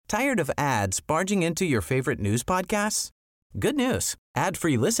Tired of ads barging into your favorite news podcasts? Good news.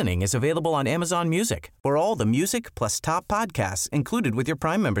 Ad-free listening is available on Amazon Music for all the music plus top podcasts included with your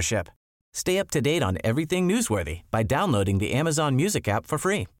Prime membership. Stay up to date on everything newsworthy by downloading the Amazon Music app for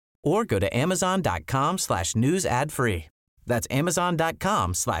free or go to amazon.com/news ad free. That's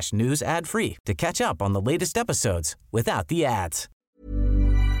amazon.com/news ad free to catch up on the latest episodes without the ads.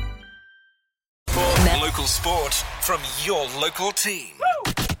 For local sport from your local team.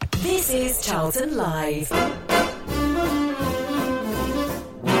 This is Charlton Live. When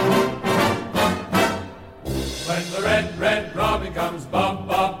the red robin comes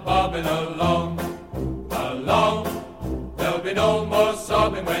bobbing along, there'll be no more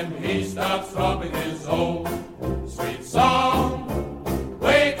sobbing when he starts throbbing his old sweet song.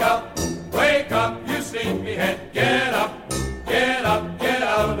 Wake up, you sleepyhead, get up, get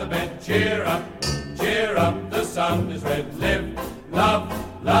out of bed, cheer up, the sun is red, live,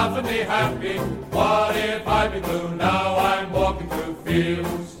 love and be happy. What if I be blue? Now I'm walking through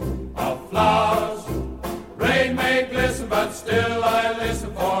fields of flowers. Rain may glisten, but still I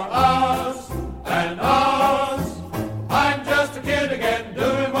listen for hours and hours. I'm just a kid again,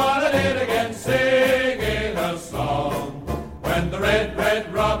 doing what I did again, singing a song. When the red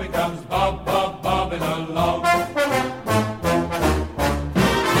robin comes bobbing along.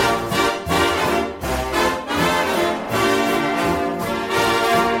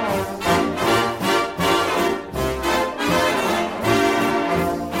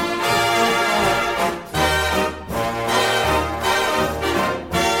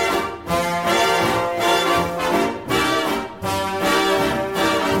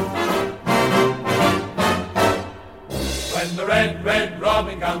 Red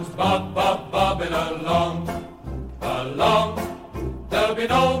robin comes bobbing along. There'll be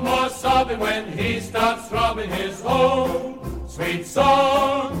no more sobbing when he starts throbbing his own sweet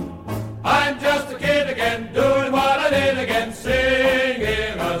song. I'm just a kid again, doing what I did again,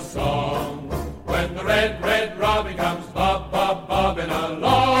 singing a song. When the red robin comes bobbing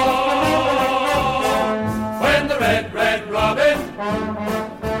along. When the red robin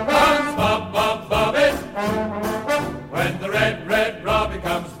comes bobbing. When the red robin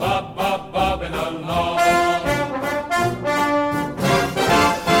comes bobbing along.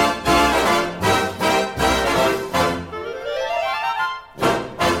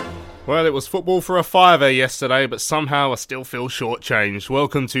 Well, it was football for a fiver yesterday, but somehow I still feel shortchanged.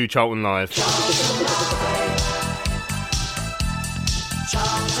 Welcome to Charlton Live.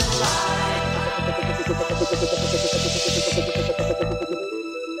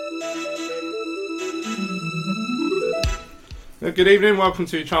 Good evening, welcome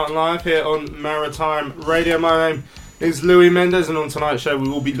to Charlton Live here on Maritime Radio. My name is Louis Mendes, and on tonight's show we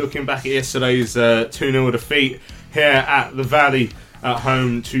will be looking back at yesterday's 2-0 defeat here at the Valley at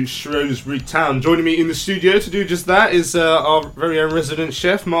home to Shrewsbury Town. Joining me in the studio to do just that is our very own resident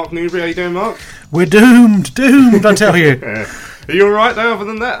chef, Mark Newbury. How you doing, Mark? We're doomed, I tell you. Are you alright though, other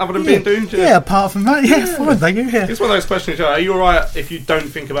than that? Other than being doomed? Yeah, apart from that, fine, thank you. Yeah. It's one of those questions, are you alright if you don't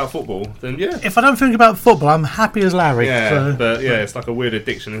think about football? Then yeah. If I don't think about football, I'm happy as Larry. Yeah, so. But yeah, it's like a weird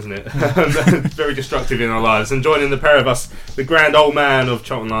addiction, isn't it? Very destructive in our lives. And joining the pair of us, the grand old man of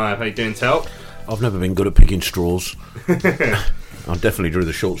Charlton Live. How you doing, Tel? I've never been good at picking straws. I definitely drew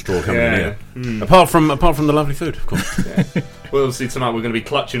the short straw coming in here. Apart from the lovely food, of course. Yeah. Well, obviously tonight we're going to be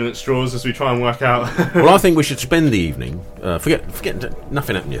clutching at straws as we try and work out. Well, I think we should spend the evening. Forget.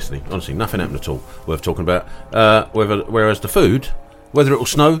 Nothing happened yesterday. Honestly, nothing happened at all worth talking about. Whereas the food, whether it will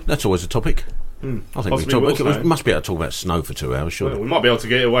snow, that's always a topic. I think we must be able to talk about snow for 2 hours, surely. Well, we might be able to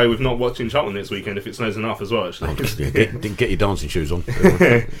get away with not watching Charlton this weekend if it snows enough as well, actually. Get your dancing shoes on.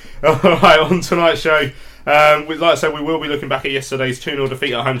 Alright, on tonight's show, like I said, we will be looking back at yesterday's 2-0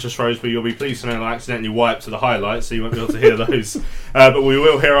 defeat at home to Shrewsbury. You'll be pleased to know I accidentally wiped to the highlights, so you won't be able to hear those. But we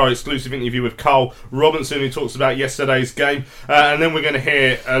will hear our exclusive interview with Carl Robinson, who talks about yesterday's game. And then we're going to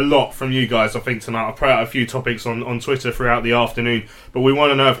hear a lot from you guys, I think, tonight. I'll put out a few topics on Twitter throughout the afternoon. But we want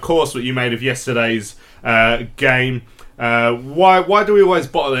to know, of course, what you made of yesterday's game. Why do we always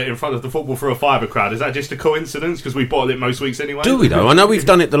bottle it in front of the football for a fiver crowd? Is that just a coincidence? Because we bottle it most weeks anyway. Do we though? I know we've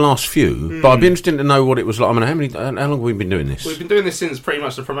done it the last few, but I'd be interested to know what it was like. I mean, how long have we been doing this? We've been doing this since pretty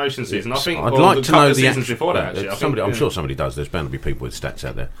much the promotion season. I think I'd like to know the seasons before that. Actually, I'm sure somebody does. There's bound to be people with stats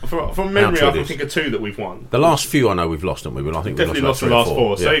out there. From memory, I can think of 2 that we've won. The last few I know we've lost, haven't we? Well, I think definitely we lost the last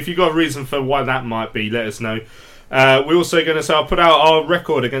 4. Yeah. So if you've got a reason for why that might be, let us know. We're also going to say I'll put out our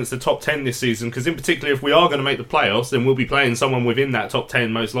record against the top 10 this season, because in particular, if we are going to make the playoffs, then we'll be playing someone within that top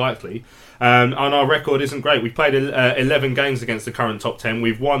 10 most likely. And our record isn't great. We've played 11 games against the current top 10.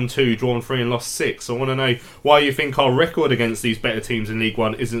 We've won 2, drawn 3 and lost 6. So I want to know why you think our record against these better teams in League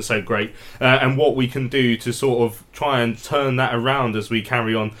One isn't so great, and what we can do to sort of try and turn that around as we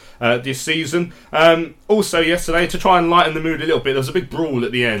carry on this season. Also yesterday, to try and lighten the mood a little bit, there was a big brawl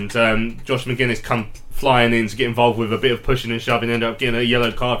at the end. Josh McGuinness come flying in to get involved with a bit of pushing and shoving, ended up getting a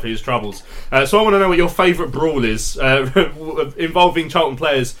yellow card for his troubles. So I want to know what your favourite brawl is, involving Charlton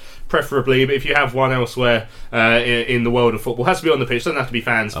players preferably, but if you have one elsewhere in the world of football, it has to be on the pitch, doesn't have to be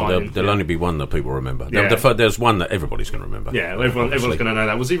fans. There'll only be one that people remember. Yeah. There's one that everybody's going to remember. Yeah, everyone's going to know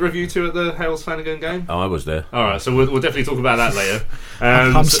that. Was either of you two at the Hales Flanagan game? Oh, I was there. Alright, so we'll definitely talk about that later.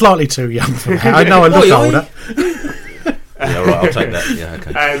 I'm slightly too young for that. I know I look older. Yeah, all right, I'll take that. Yeah,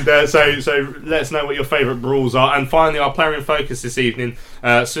 okay. And so let us know what your favourite brawls are. And finally, our player in focus this evening,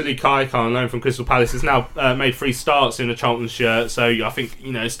 Sully Kaikar, on loan from Crystal Palace, has now made 3 starts in a Charlton shirt. So I think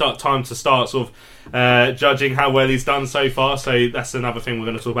it's time to start sort of judging how well he's done so far. So that's another thing we're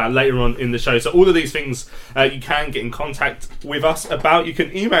going to talk about later on in the show. So all of these things you can get in contact with us about. You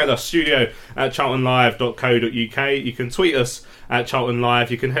can email us, studio@charltonlive.co.uk. You can tweet us at Charlton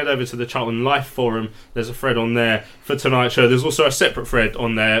Live. You can head over to the Charlton Life forum. There's a thread on there for tonight's show. There's also a separate thread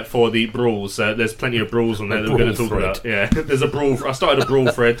on there for the brawls. There's plenty of brawls on there that we're going to talk about. Yeah, there's a brawl. I started a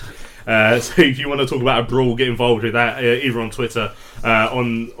brawl thread. So if you want to talk about a brawl, get involved with that either on Twitter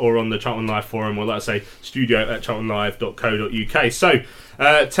on the Charlton Live forum, or like I say, studio@charltonlive.co.uk. So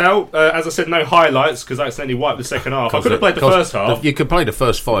Tell, as I said, no highlights because I accidentally wiped the second half. I could have played the first half. You could play the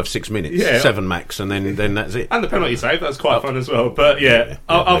first 5-6 minutes, 7 max, and then that's it. And the penalty save, that's quite fun as well. But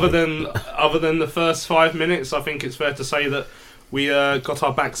other than the first 5 minutes, I think it's fair to say that we got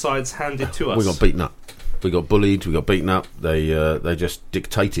our backsides handed to us. We got beaten up. We got bullied. We got beaten up. They just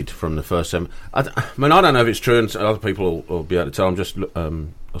dictated from the first 7. I don't know if it's true, and other people will be able to tell.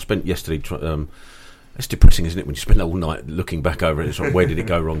 I spent yesterday. It's depressing, isn't it, when you spend all night looking back over it? It's like, where did it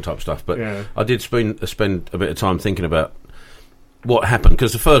go wrong type stuff. But I did spend a bit of time thinking about what happened,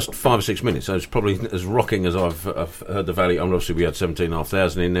 because the first 5 or 6 minutes, I was probably as rocking as I've heard the Valley. Obviously, we had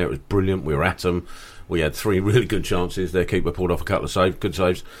 17,500 in there. It was brilliant. We were at them. We had 3 really good chances. Their keeper pulled off a couple of good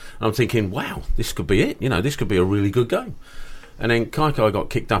saves. And I'm thinking, wow, this could be it. This could be a really good game. And then Kaikai got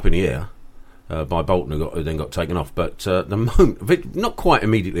kicked up in the air by Bolton, who then got taken off. But the moment, not quite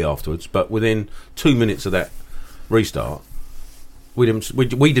immediately afterwards, but within 2 minutes of that restart, we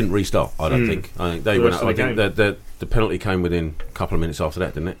didn't restart. I don't think. I think they went up. I think the penalty came within a couple of minutes after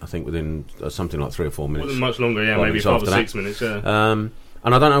that, didn't it? I think within something like 3 or 4 minutes. Wasn't much longer. Maybe 5 or 6 minutes.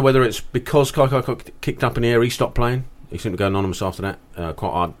 And I don't know whether it's because Kaikai got kicked up in the air, he stopped playing. He seemed to go anonymous after that.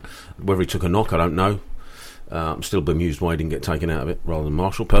 Quite hard. Whether he took a knock, I don't know. I'm still bemused why he didn't get taken out of it rather than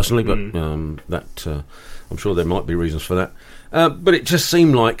Marshall, personally, but I'm sure there might be reasons for that. But it just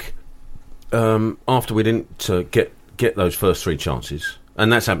seemed like after we didn't get those first 3 chances,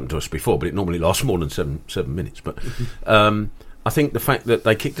 and that's happened to us before, but it normally lasts more than 7 minutes. But I think the fact that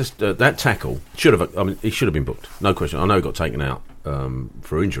they kicked us, that tackle he should have been booked, no question. I know he got taken out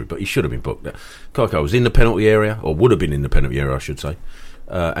for injury, but he should have been booked. Kaikai was in the penalty area, or would have been in the penalty area, I should say.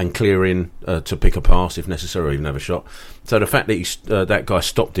 And clearing to pick a pass if necessary, or even have a shot. So the fact that that guy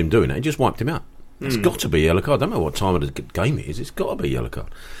stopped him doing it, he just wiped him out. It's got to be a yellow card. I don't know what time of the game it is. It's got to be a yellow card.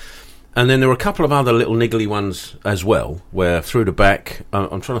 And then there were a couple of other little niggly ones as well, where through the back,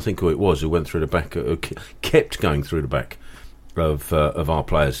 I'm trying to think who it was who went through the back, who kept going through the back of our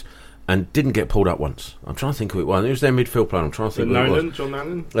players, and didn't get pulled up once. I'm trying to think who it was. It was their midfield player. I'm trying to think who Nolan, it was. John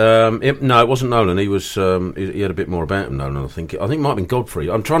Nolan? No, it wasn't Nolan. He was. He had a bit more about him, Nolan, I think. I think it might have been Godfrey.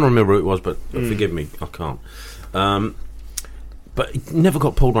 I'm trying to remember who it was, but forgive me, I can't. But he never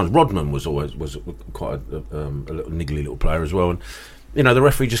got pulled once. Rodman was quite a little niggly little player as well. And the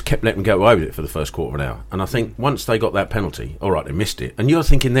referee just kept letting them get away with it for the first quarter of an hour. And I think once they got that penalty, all right, they missed it. And you're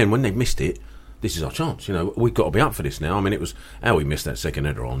thinking then, when they missed it, this is our chance. We've got to be up for this now. I mean, it was how we missed that second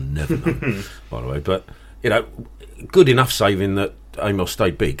header. I'll never know, by the way. But good enough saving that Amos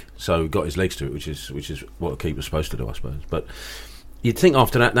stayed big, so got his legs to it, which is what a keeper's supposed to do, I suppose. But you'd think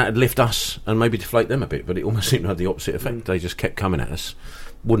after that would lift us and maybe deflate them a bit. But it almost seemed to have the opposite effect. They just kept coming at us,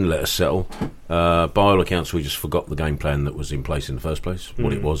 wouldn't let us settle. By all accounts, we just forgot the game plan that was in place in the first place.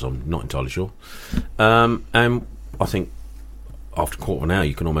 What it was, I'm not entirely sure. And I think, after a quarter of an hour,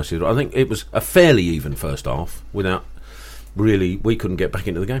 you can almost see it. I think it was a fairly even first half without really, we couldn't get back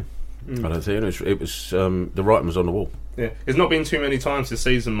into the game. I don't think it was the writing was on the wall. Yeah, it's not been too many times this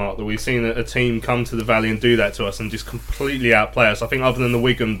season, Mark, that we've seen a team come to the Valley and do that to us and just completely outplay us. I think other than the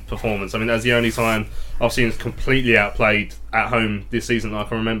Wigan performance, I mean, that's the only time I've seen us completely outplayed at home this season that I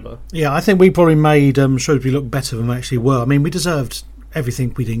can remember. Yeah, I think we probably made Shrewsbury look better than we actually were. I mean, we deserved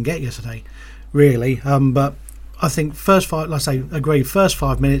everything we didn't get yesterday, really. But I think first 5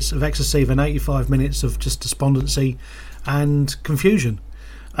 minutes of ecstasy, then 85 minutes of just despondency and confusion.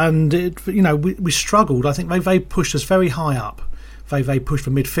 And we struggled. I think they pushed us very high up. They pushed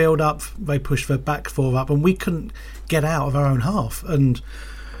the midfield up. They pushed the back four up, and we couldn't get out of our own half. And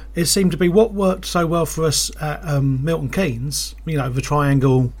it seemed to be what worked so well for us at Milton Keynes. The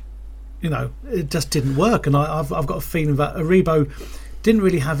triangle. It just didn't work. And I've got a feeling that Aribo didn't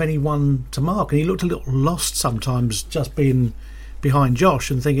really have anyone to mark, and he looked a little lost sometimes, just being behind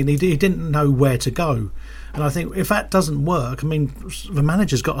Josh and thinking he didn't know where to go. And I think if that doesn't work, I mean, the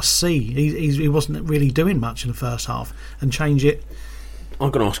manager's got to see he wasn't really doing much in the first half and change it.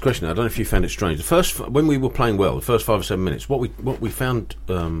 I'm going to ask a question. I don't know if you found it strange. When we were playing well, the first 5 or 7 minutes, what we found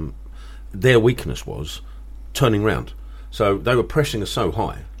their weakness was turning round. So they were pressing us so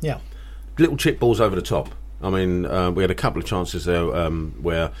high. Yeah, little chip balls over the top. I mean, we had a couple of chances there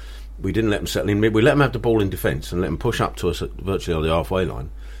where we didn't let them settle in mid. We let them have the ball in defence and let them push up to us at virtually on the halfway line.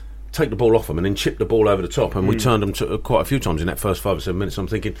 Take the ball off them and then chip the ball over the top, and we turned them to quite a few times in that first 5 or 7 minutes. I'm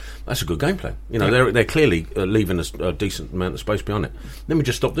thinking that's a good game plan. They're clearly leaving us a decent amount of space behind it. Then we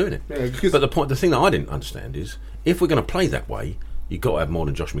just stopped doing it. Yeah, but the thing that I didn't understand is if we're going to play that way, you've got to have more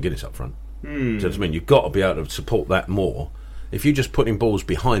than Josh McGuinness up front. Do you know what I mean? You've got to be able to support that more. If you just putting balls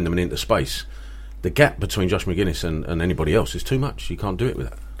behind them and into space, the gap between Josh McGuinness and anybody else is too much. You can't do it with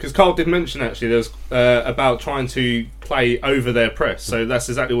that. Because Carl did mention actually there's about trying to play over their press, so that's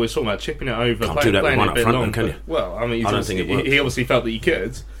exactly what we're talking about, chipping it over, playing it a bit long. Can you? Well, I mean, I don't think it works. He obviously felt that he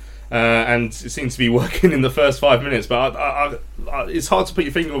could, and it seems to be working in the first 5 minutes. But it's hard to put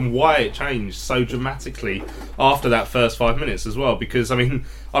your finger on why it changed so dramatically after that first 5 minutes as well. Because I mean,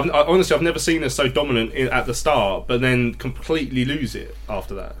 honestly, I've never seen us so dominant at the start, but then completely lose it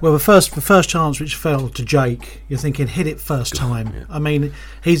after that. Well, the first chance which fell to Jake, you're thinking hit it first time. Yeah. I mean,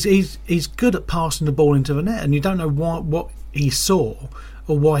 he's good at passing the ball into the net, and you don't know what he saw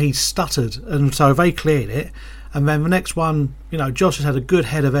or why he stuttered, and so they cleared it. And then the next one, Josh has had a good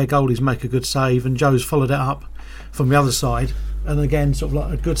head of their goalies make a good save, and Joe's followed it up from the other side, and again sort of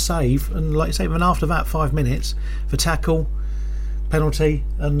like a good save. And like you say, then after that 5 minutes, the tackle, penalty,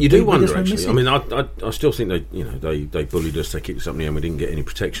 and you do wonder actually. I mean, I still think they bullied us, they kicked us up in the end, we didn't get any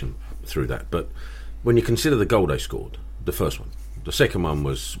protection through that. But when you consider the goal they scored, the first one, the second one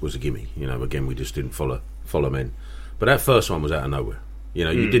was a gimme. Again, we just didn't follow men. But that first one was out of nowhere.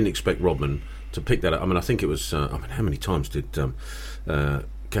 You didn't expect Rodman to pick that up. I mean, I think it was. How many times did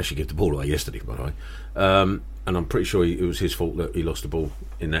Cashy give the ball away yesterday? By the way, and I'm pretty sure it was his fault that he lost the ball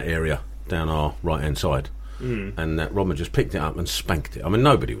in that area down our right hand side, and that Rodman just picked it up and spanked it. I mean,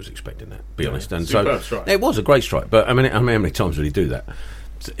 nobody was expecting that, to be honest. And so strike. It was a great strike. But I mean, how many times would he do that?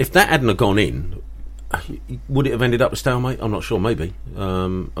 If that hadn't have gone in, would it have ended up a stalemate? I'm not sure. Maybe. I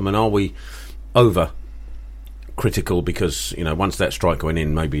mean, are we over critical because once that strike went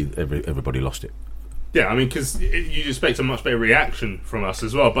in, maybe everybody lost it? Yeah, I mean, because you'd expect a much better reaction from us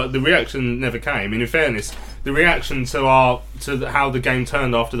as well, but the reaction never came. I mean, in fairness, the reaction to how the game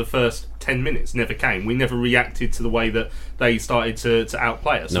turned after the first 10 minutes never came. We never reacted to the way that they started to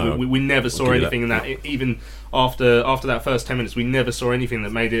outplay us. No, we never saw anything in that. Even after that first 10 minutes, we never saw anything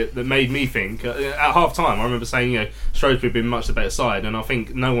that made me think. At half time, I remember saying, Shrewsbury had been much the better side, and I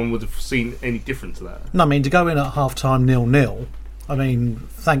think no one would have seen any different to that. No, I mean, to go in at half time 0-0, I mean,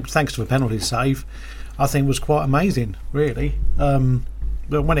 thanks to a penalty save, I think was quite amazing, really.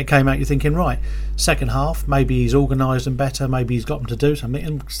 But when it came out, you're thinking, right, second half, maybe he's organised them better, maybe he's got them to do something.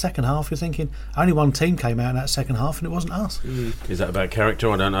 And second half, you're thinking, only one team came out in that second half, and it wasn't us. Is that about character?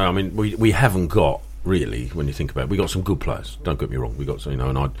 I don't know. I mean, we haven't got, really, when you think about it, we got some good players. Don't get me wrong. We got,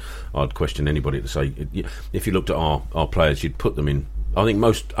 and I'd question anybody to say, if you looked at our players, you'd put them in. I think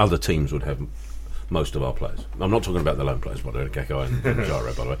most other teams would have most of our players. I'm not talking about the lone players, by the way, Kakai and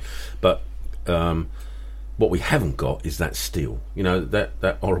Gyro, by the way, but. What we haven't got is that steel.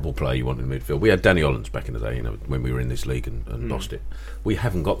 That horrible player you want in midfield. We had Danny Hollins back in the day, when we were in this league and lost it. We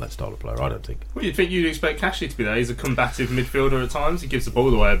haven't got that style of player, I don't think. Well, you'd expect Cashy to be there. He's a combative midfielder at times. He gives the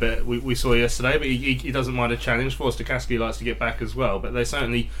ball away a bit. We saw yesterday, but he doesn't mind a challenge. Forster-Caskey likes to get back as well, but they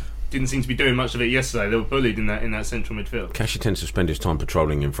certainly didn't seem to be doing much of it yesterday. They were bullied in that central midfield. Cashy tends to spend his time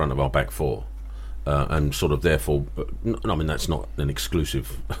patrolling in front of our back four. And sort of therefore, I mean, that's not an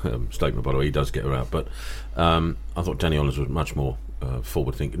exclusive statement, by the way. He does get her out, but I thought Danny Hollins was much more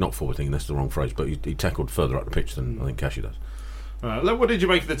forward thinking. Not forward thinking, that's the wrong phrase, but he tackled further up the pitch than I think Cashy does. What did you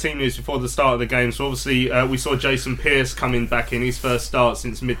make of the team news before the start of the game? So obviously we saw Jason Pearce coming back in his first start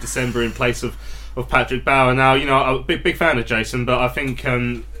since mid-December in place of Patrick Bauer. Now, you know, I'm a big fan of Jason, but I think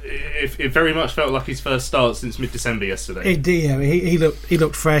it very much felt like his first start since mid-December yesterday. It did, yeah. He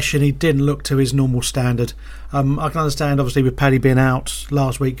looked fresh, and he didn't look to his normal standard. I can understand, obviously, with Paddy being out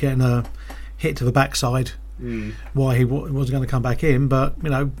last week, getting a hit to the backside, why he wasn't going to come back in. But you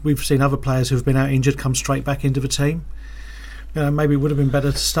know, we've seen other players who've been out injured come straight back into the team. You know, maybe it would have been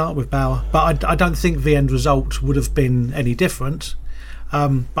better to start with Bauer, but I don't think the end result would have been any different.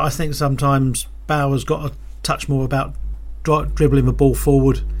 But I think sometimes Bauer's got a touch more about dribbling the ball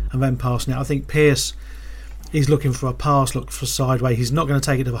forward and then passing it. I think Pearce, he's looking for a pass, look for sideways. He's not going to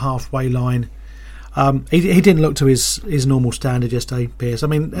take it to the halfway line. He didn't look to his normal standard yesterday, Pearce. I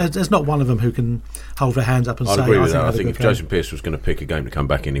mean, there's not one of them who can hold their hands up and I'd say, agree with that. I I think if Jason Pearce was going to pick a game to come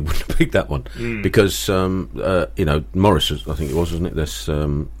back in, he wouldn't have picked that one because you know, Morris, I think it was, wasn't it?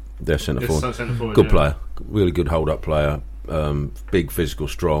 Their centre forward, good player, really good hold up player, big, physical,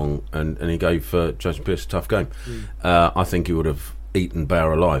 strong, and he gave Jason Pearce a tough game. I think he would have eaten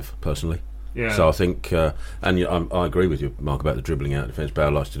Bauer alive, personally. Yeah. So I think, and I agree with you, Mark, about the dribbling out of defence.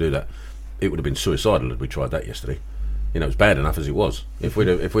 Bauer likes to do that. It would have been suicidal had we tried that yesterday. You know, it was bad enough as it was. If we'd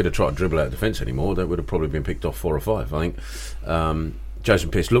have tried to dribble out of defence anymore, that would have probably been picked off 4 or 5. I think Jason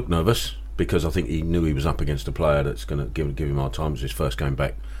Pearce looked nervous because I think he knew he was up against a player that's going to give him hard time. It was his first game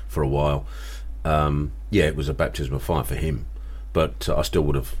back for a while. Yeah, it was a baptism of fire for him, but I still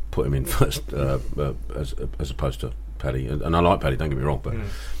would have put him in first as opposed to Paddy. And I like Paddy, don't get me wrong, but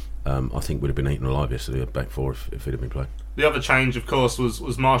I think we'd have been eaten alive yesterday at back 4 if he'd have been played. The other change, of course,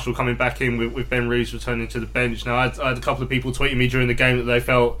 was Marshall coming back in with Ben Reeves returning to the bench. Now, I had a couple of people tweeting me during the game that they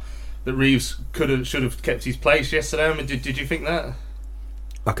felt that Reeves should have kept his place yesterday. I mean, did you think that?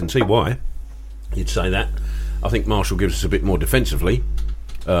 I can see why you'd say that. I think Marshall gives us a bit more defensively.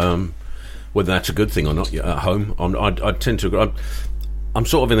 Whether that's a good thing or not at home, I tend to agree. I'm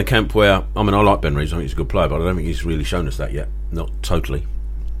sort of in the camp where, I mean, I like Ben Reeves. I think he's a good player, but I don't think he's really shown us that yet. Not totally,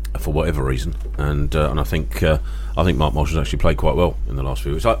 for whatever reason. And I think Mark Marshall's actually played quite well in the last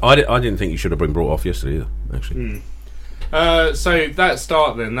few weeks. I didn't think he should have been brought off yesterday either, actually. So that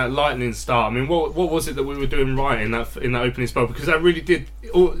start then, that lightning start, I mean, what was it that we were doing right in that opening spell? Because that really did,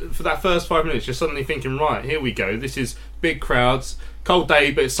 for that first 5 minutes, you're suddenly thinking, right, here we go, this is big crowds, cold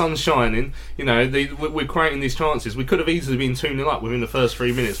day, but it's sun shining, you know, we're creating these chances. We could have easily been 2-0 up within the first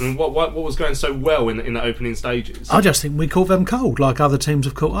 3 minutes. I mean, what was going so well in the opening stages? I just think we caught them cold, like other teams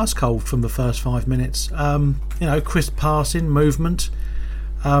have caught us cold from the first 5 minutes. You know, crisp passing, movement.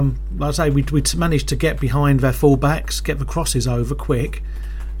 Like I say, we managed to get behind their full-backs, get the crosses over quick,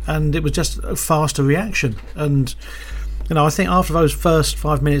 and it was just a faster reaction. And you know, I think after those first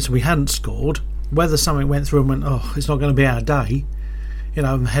 5 minutes we hadn't scored, whether something went through and went, oh, it's not going to be our day, you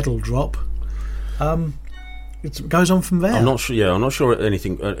know, and head will drop. It goes on from there. I'm not sure. Yeah, I'm not sure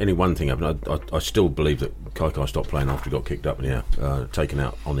any one thing happened. I still believe that Kaikai stopped playing after he got kicked up and taken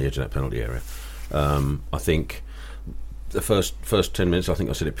out on the edge of that penalty area. I think the first 10 minutes, I think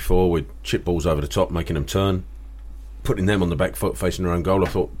I said it before, with chip balls over the top, making them turn, putting them on the back foot, facing their own goal. I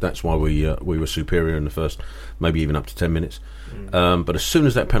thought that's why we were superior in the first, maybe even up to 10 minutes. But as soon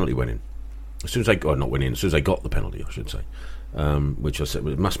as that penalty went in, as soon as they got the penalty, I should say, which I said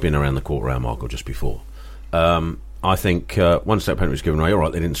it must have been around the quarter hour mark or just before. I think once that penalty was given away, all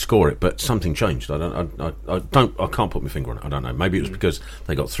right, they didn't score it, but something changed. I can't put my finger on it. I don't know. Maybe it was because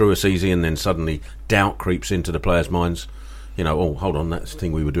they got through us easy, and then suddenly doubt creeps into the players' minds. You know, oh, hold on, that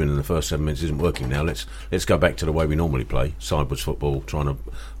thing we were doing in the first 7 minutes isn't working now. Let's go back to the way we normally play, sideways football, trying to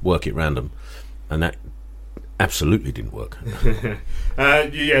work it random, and that absolutely didn't work.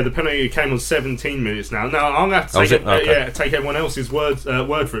 Yeah, the penalty came on 17 minutes now. Now I'm going to have to take everyone else's word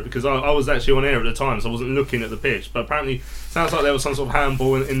for it, because I was actually on air at the time, so I wasn't looking at the pitch. But apparently, sounds like there was some sort of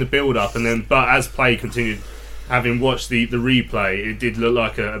handball in the build-up, but as play continued, having watched the replay, it did look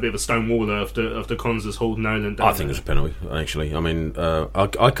like a bit of a stone wall after Konza's hauled Nolan down. I think it was a penalty, actually. I mean,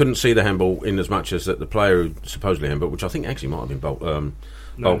 I couldn't see the handball in as much as that the player who supposedly handballed, which I think actually might have been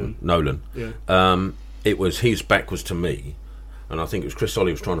Nolan. Yeah. It was, his back was to me, and I think it was Chris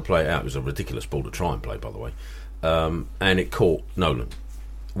Solly was trying to play it out. It was a ridiculous ball to try and play, by the way, and it caught Nolan.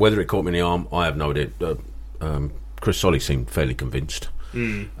 Whether it caught me in the arm, I have no idea. Chris Solly seemed fairly convinced,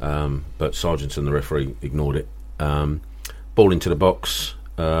 but Sargentson, the referee, ignored it. Ball into the box.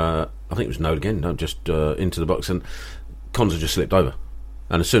 I think it was Nolan again, just into the box, and Konza just slipped over.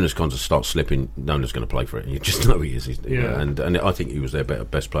 And as soon as Konsa starts slipping, no one's going to play for it. You just know he is. And I think he was their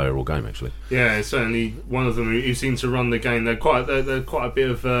best player all game, actually. Yeah, certainly one of them who seemed to run the game. They're quite a bit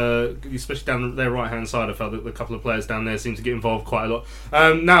of, especially down their right hand side. I felt that a couple of players down there seem to get involved quite a lot.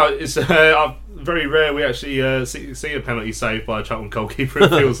 Now it's very rare we actually see a penalty saved by a Charlton goalkeeper. It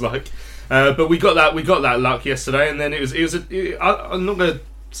feels like, but we got that luck yesterday, and then I'm not going to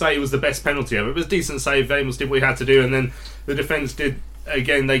say it was the best penalty ever. It was a decent save. Amos did what he had to do, and then the defence did.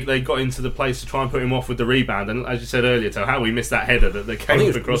 Again, they got into the place to try and put him off with the rebound, and as you said earlier, how we missed that header that came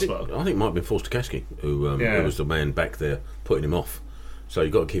off the crossbar. I think it might have been Forster-Kasky who was the man back there putting him off. So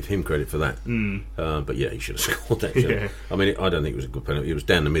you've got to give him credit for that. But yeah, he should have scored that. Yeah. I mean, I don't think it was a good penalty. It was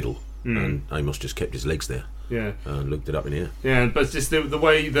down the middle, and Amos just kept his legs there. Yeah, and looked it up in here. Yeah, but just the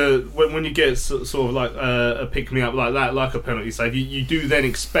way when you get sort of like a pick me up like that, like a penalty save, you do then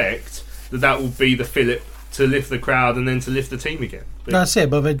expect that will be the fillip to lift the crowd and then to lift the team again. But that's it.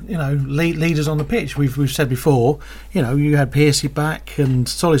 But leaders on the pitch. We've said before. You had Piercy back, and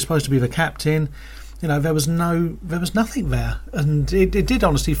Solly's supposed to be the captain. There was nothing there, and it did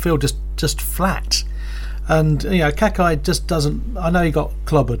honestly feel just flat. And Kakai just doesn't. I know he got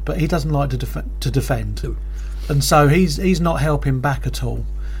clobbered, but he doesn't like to defend, and so he's not helping back at all.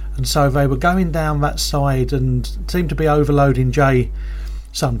 And so they were going down that side and seemed to be overloading Jay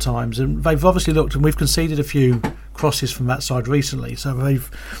sometimes, and they've obviously looked, and we've conceded a few crosses from that side recently, so they've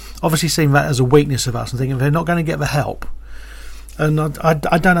obviously seen that as a weakness of us and thinking they're not going to get the help. And I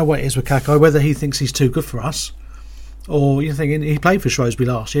don't know what it is with Kakai, whether he thinks he's too good for us, or you're thinking he played for Shrewsbury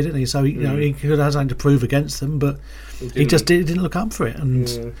last year, didn't he? So he could have something to prove against them, but he just didn't look up for it. And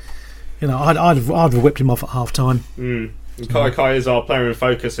I'd have whipped him off at half time. Kai is our player in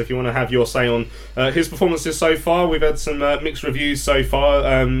focus. If you want to have your say on his performances so far, we've had some mixed reviews so far.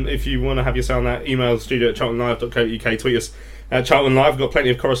 If you want to have your say on that, email studio@charltonlive.co.uk, tweet us at Charlton Live. We've got plenty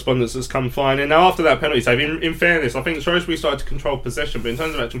of correspondence that's come flying in. Now, after that penalty save, in fairness, I think Shrewsbury started to control possession, but in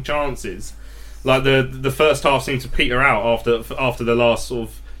terms of actual chances, like the first half seemed to peter out after the last sort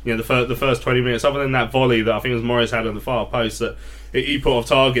of the first 20 minutes. Other than that volley that I think it was Morris had on the far post that he put off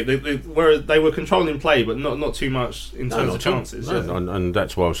target, they were controlling play, but not too much in terms of chances. No, and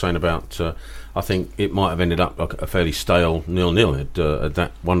that's what I was saying about. I think it might have ended up like a fairly stale 0-0 had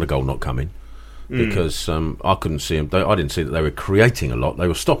that wonder goal not come in, because I couldn't see them. I didn't see that they were creating a lot. They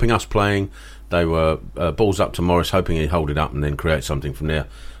were stopping us playing. They were balls up to Morris, hoping he'd hold it up and then create something from there.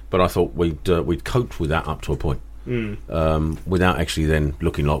 But I thought we'd coped with that up to a point, without actually then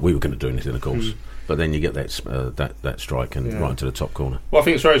looking like we were going to do anything, of course. But then you get that strike and right into the top corner. Well, I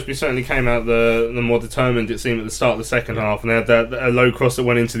think Shrewsbury certainly came out the more determined, it seemed, at the start of the second half, and they had a low cross that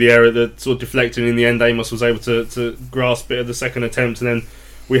went into the area that sort of deflected. In the end, Amos was able to grasp it at the second attempt, and then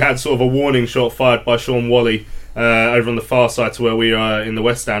we had sort of a warning shot fired by Sean Wally over on the far side to where we are in the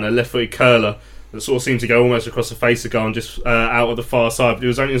West Stand, a left-footed curler that sort of seemed to go almost across the face of goal and just out of the far side. But it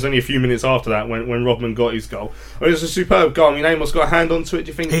was only a few minutes after that when Rodman got his goal. It was a superb goal. I mean, Amos got a hand onto it. Do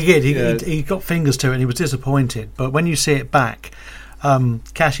you think he did? He got fingers to it, and he was disappointed. But when you see it back,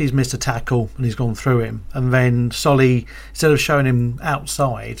 Cashy's missed a tackle and he's gone through him, and then Solly, instead of showing him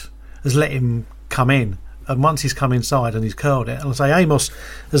outside, has let him come in. And once he's come inside and he's curled it, and I say Amos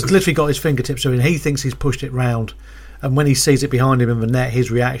has literally got his fingertips to it, and he thinks he's pushed it round. And when he sees it behind him in the net,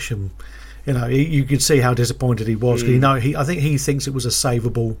 his reaction. You could see how disappointed he was. I think he thinks it was a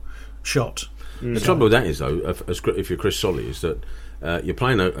savable shot. The trouble with that is, though, if you're Chris Solly, is that you're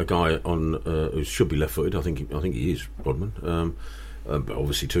playing a guy on who should be left-footed. I think he is, Rodman, but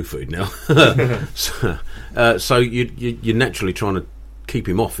obviously two-footed now. So you're naturally trying to keep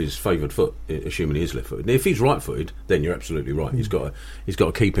him off his favoured foot, assuming he is left-footed. Now, if he's right-footed, then you're absolutely right. He's got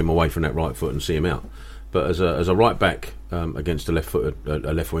to keep him away from that right foot and see him out. But as a right back against a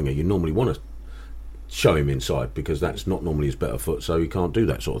left winger, you normally want to show him inside, because that's not normally his better foot, so he can't do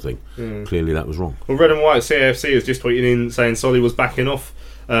that sort of thing. Clearly, that was wrong. Well, Red and White CAFC has just tweeted in saying Solly was backing off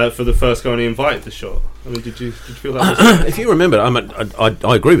for the first goal and he invited the shot. I mean, did you feel that? If you remember,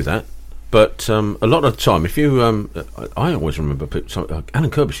 I agree with that. But a lot of the time, if you, I always remember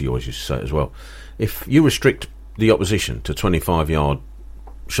Alan Kirbyshire always used to say it as well. If you restrict the opposition to 25-yard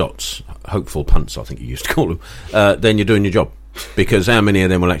shots, hopeful punts, I think you used to call them, then you're doing your job, because how many of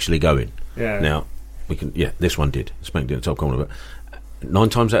them will actually go in? Now this one did, smacked it at the top corner, but 9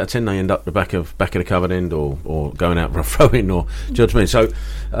 times out of 10 they end up the back of the covered end or going out for a throw in, or do you know what I mean? So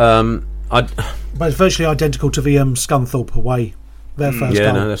but it's virtually identical to the Scunthorpe away, their first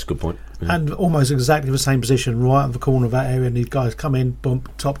goal. No, that's a good point. and almost exactly the same position, right at the corner of that area, and these guys come in, bump,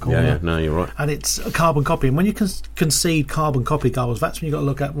 top corner. Yeah, no, you're right. And it's a carbon copy. And when you concede carbon copy goals, that's when you've got to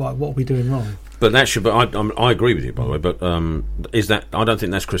look at, right, what are we doing wrong? But that should. But I agree with you, by the way. But is that? I don't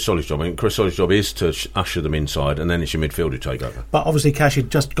think that's Chris Solly's job. I mean, Chris Solly's job is to usher them inside, and then it's your midfield who take over. But obviously, Cash had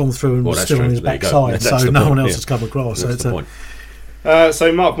just gone through and was still true. on his backside, so no one else has come across. That's the point.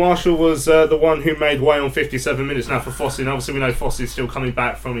 So Mark Marshall was the one who made way on 57 minutes now for Fossey, and obviously we know Fossey's still coming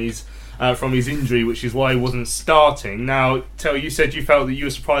back from his injury, which is why he wasn't starting. Now, Tel, you said you felt that you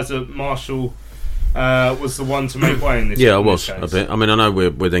were surprised that Marshall was the one to make way in this. Yeah, I was a bit. I mean, I know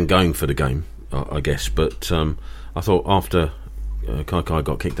we're then going for the game, I guess, but I thought after Kai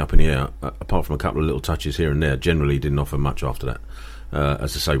got kicked up in the air, apart from a couple of little touches here and there, generally didn't offer much after that.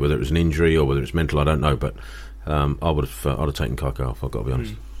 As I say, whether it was an injury or whether it's mental, I don't know, but I'd have taken Kai off. I've got to be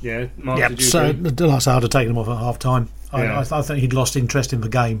honest. Yeah, Mark, yep. Did you so agree? Like I say, I'd have taken him off at half time. Yeah. I think he'd lost interest in the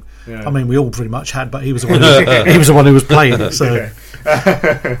game. Yeah. I mean, we all pretty much had, but he was the one. He was the one who was playing it. So,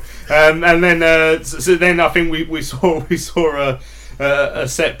 and then so then I think we saw a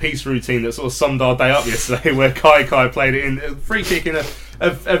set piece routine that sort of summed our day up yesterday, where Kai played it in a free kick in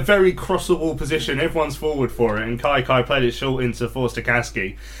a very crossable position. Everyone's forward for it, and Kai played it short into Forster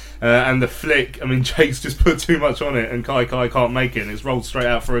Kasky. And the flick, I mean, Jake's just put too much on it, and Kai can't make it, and it's rolled straight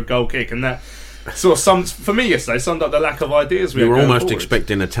out for a goal kick, and that sort of summed up the lack of ideas we were almost forward.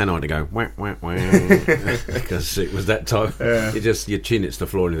 expecting a Tannoy to go wah, wah, wah, because it was that time. Yeah. Your chin hits the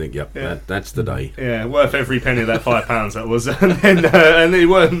floor and you think, yep, that's the day. Yeah, worth every penny of that £5 that was. And it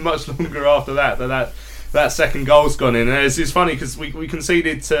wasn't much longer after that second goal's gone in. And it's funny because we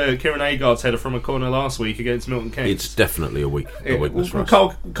conceded to Kieran Agard's header from a corner last week against Milton Keynes. It's definitely a weakness for us.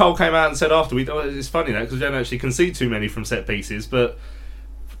 Cole came out and said after, it's funny that because we don't actually concede too many from set pieces, but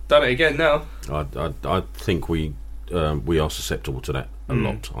done it again now. I think we are susceptible to that a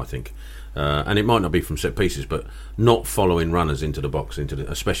lot, I think. And it might not be from set pieces, but not following runners into the box,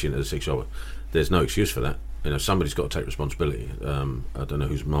 especially into the 6-yard. There's no excuse for that. Somebody's got to take responsibility. I don't know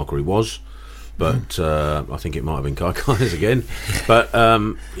whose marker he was, but I think it might have been Kai again. But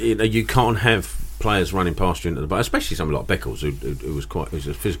you can't have players running past you into the box, especially someone like Beckles, who's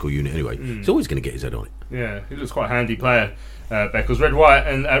a physical unit anyway. He's always going to get his head on it. Yeah, he was quite a handy player. Beckles. Red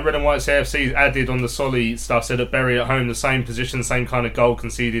and White CFC added on the Solly stuff, said at Bury at home, the same position, same kind of goal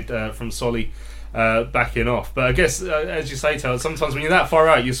conceded from Solly backing off. But I guess, as you say, Tal, sometimes when you're that far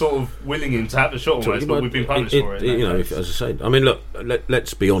out, you're sort of willing him to have the shot almost, but we've been punished for it. As I say, I mean, look,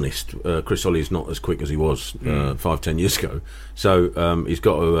 let's be honest, Chris Solly is not as quick as he was 5-10 years ago. So he's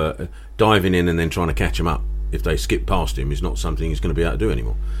got to diving in and then trying to catch him up. If they skip past him, is not something he's going to be able to do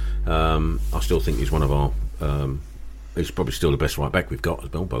anymore. I still think he's one of our... he's probably still the best right back we've got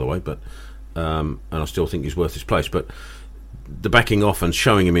as well, by the way, but and I still think he's worth his place. But the backing off and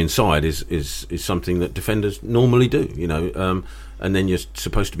showing him inside is something that defenders normally do, and then you're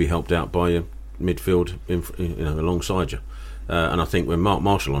supposed to be helped out by your midfield, alongside you. And I think when Mark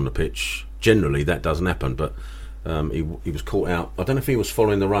Marshall on the pitch, generally that doesn't happen. But he was caught out. I don't know if he was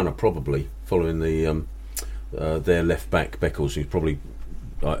following the runner, probably following the their left back Beckles. He's probably.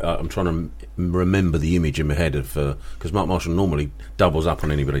 I'm trying to remember the image in my head of because Mark Marshall normally doubles up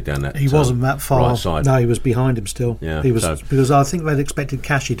on anybody down that. He wasn't that far. Right side. No, he was behind him still. Yeah, he was because I think they'd expected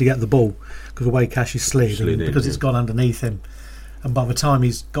Cashy to get the ball because the way Cashy slid in, because it's gone underneath him, and by the time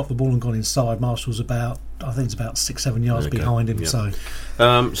he's got the ball and gone inside, Marshall's about 6-7 yards behind him.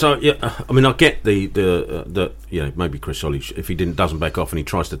 Yeah. So yeah, I mean I get the maybe Chris Solly if he doesn't back off and he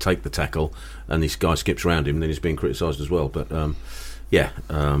tries to take the tackle and this guy skips around him, then he's being criticised as well. But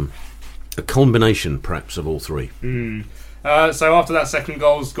a combination perhaps of all three. So after that second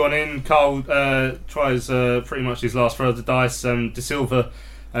goal's gone in, Carl tries pretty much his last throw of the dice. De Silva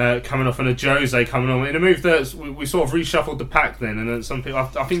coming off and a Jose coming on in a move that we sort of reshuffled the pack then, and then some people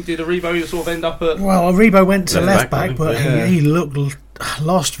I think did Aribo sort of end up at... Well, Aribo went to left back, but yeah. he looked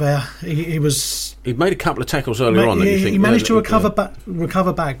lost there. He'd made a couple of tackles earlier on. He managed to recover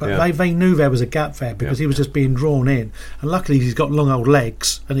back, but they knew there was a gap there because he was just being drawn in. And luckily, he's got long old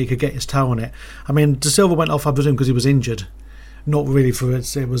legs and he could get his toe on it. I mean, De Silva went off, I presume, because he was injured. Not really for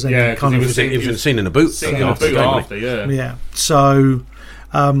it. It was any kind of. He was seen in a boot. After. Yeah. So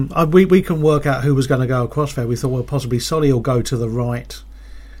we can work out who was going to go across there. We thought, well, possibly Solly will go to the right.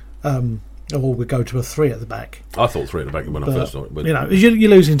 Or we go to a 3 at the back. I thought 3 at the back when I first saw it. But you're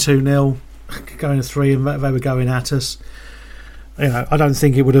losing 2-0, going to 3, and they were going at us. I don't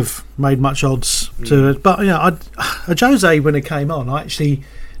think it would have made much odds to it. But a Jose when it came on, I actually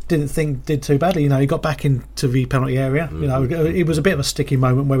didn't think did too badly. He got back into the penalty area. It was a bit of a sticky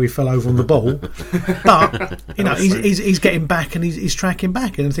moment where we fell over on the ball, but he's getting back and he's tracking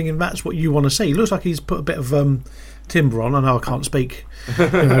back, and I'm thinking that's what you want to see. He looks like he's put a bit of timber on. I know I can't speak,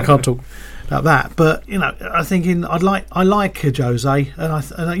 I can't talk about that, but I'm thinking I like Jose, and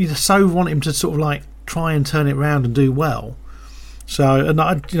I just so want him to sort of like try and turn it around and do well. So, and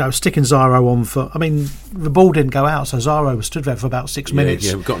sticking Zaro on for... I mean, the ball didn't go out, so Zaro was stood there for about 6 minutes.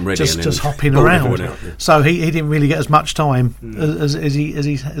 Yeah, we've got him ready. Just hopping around. So he didn't really get as much time as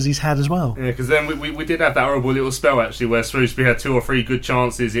he's had as well. Yeah, because then we did have that horrible little spell, actually, where Shrewsbury had 2 or 3 good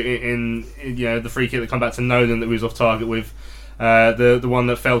chances in the free kick that come back to Nolan that we was off target with. The one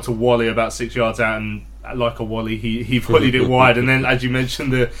that fell to Wally about 6 yards out, and like a Wally, he volleyed it wide. And then, as you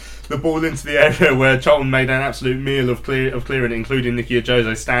mentioned, the ball into the area where Charlton made an absolute meal of clearing it, including Nicky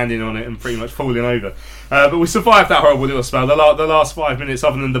Jose standing on it and pretty much falling over. But we survived that horrible little spell. The last 5 minutes,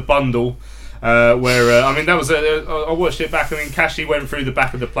 other than the bundle, where that was I watched it back. I mean, Kashi went through the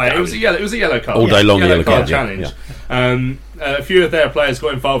back of the player. It was a yellow card. All day long, yellow card challenge. Yeah. A few of their players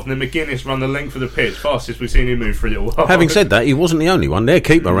got involved, and then McGuinness ran the length of the pitch, fastest we've seen him move for a little while. Having said that, he wasn't the only one. Their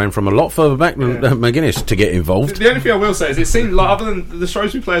keeper ran from a lot further back than McGuinness to get involved. The only thing I will say is it seemed like, other than the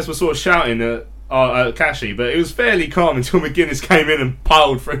Shrewsbury players were sort of shouting at Kashi, but it was fairly calm until McGuinness came in and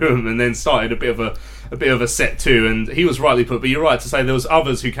piled through him, and then started a bit of a set too, and he was rightly put. But you're right to say there was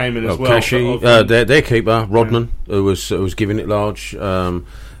others who came in as well. Kashi, their keeper Rodman, who was giving it large,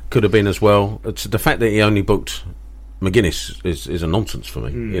 could have been as well. It's the fact that he only booked McGuinness is a nonsense for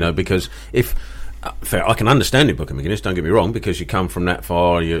me, because if I can understand it booking McGuinness, don't get me wrong, because you come from that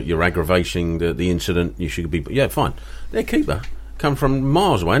far, you're aggravating the incident. You should be, fine. Their keeper come from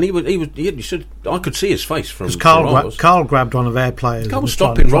miles away, and I could see his face from. Because Carl grabbed one of their players. Carl was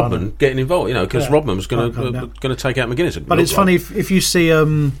stopping Rodman getting involved, because Rodman was going to take out McGuinness. But it's funny if you see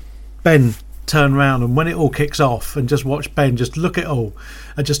Ben turn round, and when it all kicks off, and just watch Ben just look at it all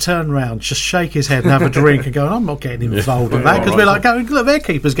and just turn around, just shake his head and have a drink and go, I'm not getting involved in that, because we're like going, look, their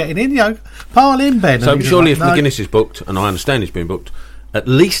keeper's getting in, pile in, Ben. So surely if McGuinness is booked, and I understand he's been booked, at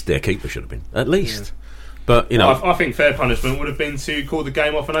least their keeper should have been, at least. But I think fair punishment would have been to call the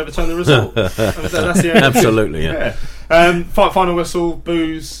game off and overturn the result. That's the only absolutely, yeah. Final whistle,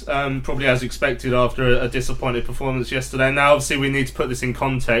 boos, probably as expected after a disappointed performance yesterday. Now, obviously, we need to put this in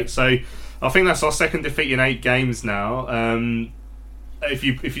context. So, I think that's our second defeat in 8 games now. If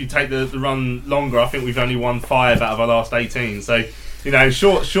you take the run longer, I think we've only won 5 out of our last 18. So,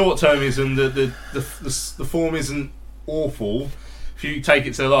 short termism, the form isn't awful. If you take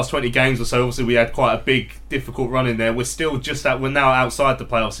it to the last 20 games or so, obviously we had quite a big, difficult run in there. We're still we're now outside the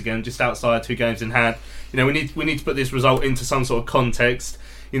playoffs again, just outside, 2 games in hand. We need to put this result into some sort of context.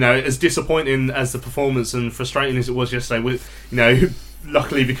 As disappointing as the performance and frustrating as it was yesterday,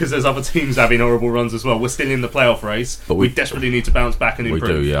 luckily, because there's other teams having horrible runs as well, we're still in the playoff race, but we desperately need to bounce back and improve.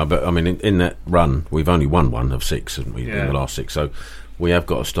 We do, yeah. But I mean, in that run, we've only won 1 of 6, haven't we, in the last 6? So we have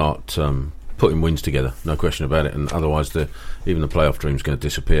got to start putting wins together, no question about it. And otherwise, even the playoff dream's going to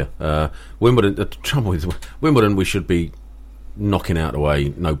disappear. Wimbledon, the trouble with Wimbledon, we should be knocking out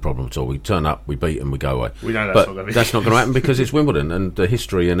away, no problem at all. We turn up, we beat, and we go away. We know that's not going to happen because it's Wimbledon and the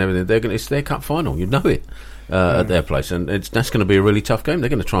history and everything. It's their cup final, you know it. At their place, and that's going to be a really tough game. They're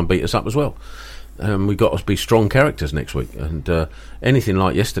going to try and beat us up as well. We've got to be strong characters next week, and anything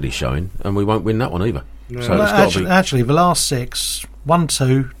like yesterday's showing, and we won't win that one either. No. So actually, the last 6,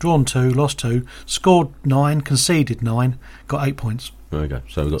 1-2, drawn 2, lost 2, scored 9, conceded 9, got 8 points. There we go.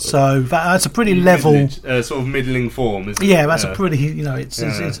 So that's a pretty level, sort of middling form, isn't it? Yeah, that's a pretty.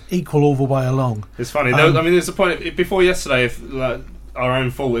 It's equal all the way along. It's funny. There's a point before yesterday. If our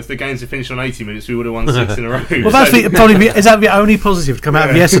own fault, if the games had finished on 80 minutes, we would have won 6 in a row. Well, that's is that the only positive to come out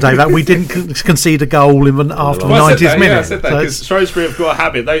of yesterday, that we didn't concede a goal after the 90th minute? Yeah, I said that because Shrewsbury have got a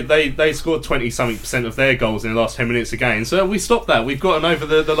habit. They scored 20-something% of their goals in the last 10 minutes again. So we stopped that. We've gotten over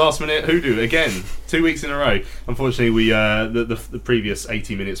the last minute hoodoo again, 2 weeks in a row. Unfortunately, we the previous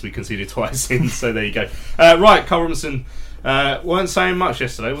 80 minutes we conceded twice in. So there you go. Right, Carl Robinson. Weren't saying much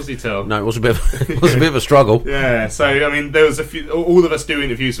yesterday, was he, Till? No, it was a bit of a struggle. Yeah, so I mean, there was a few. All of us do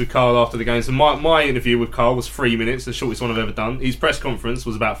interviews with Carl after the game. So my interview with Carl was 3 minutes, the shortest one I've ever done. His press conference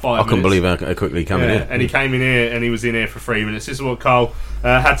was about 5 minutes. I couldn't believe how quickly he came in here. And he came in here and he was in here for 3 minutes. This is what Carl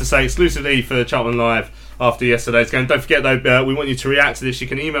had to say exclusively for Charlton Live after yesterday's game. Don't forget though, we want you to react to this. You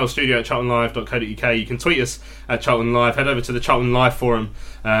can email studio@charltonlive.co.uk. You can tweet us at Charlton Live. Head over to the Charlton Live forum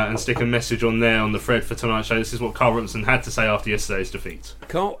and stick a message on there on the thread for tonight's show. This is what Carl Robinson had to say after yesterday's defeat.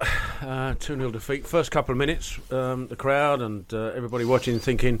 Carl, 2-0 defeat. First couple of minutes, the crowd and everybody watching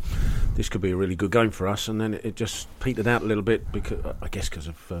thinking this could be a really good game for us, and then it just petered out a little bit, because I guess because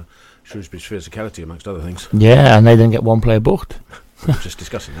of Shrewsbury's physicality amongst other things. Yeah, and they didn't get one player booked. Just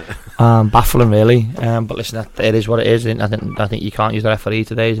discussing that. Baffling, really. But listen, it is what it is. I think you can't use the referee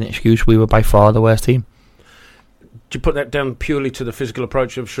today as an excuse. We were by far the worst team. Do you put that down purely to the physical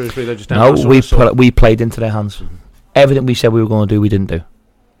approach of Shrewsbury? They just no, we played into their hands. Mm-hmm. Everything we said we were going to do, we didn't do.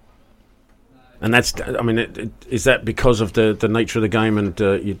 And that's, I mean, is that because of the nature of the game and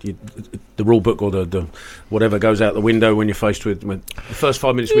the rule book or the whatever goes out the window when you're faced with the first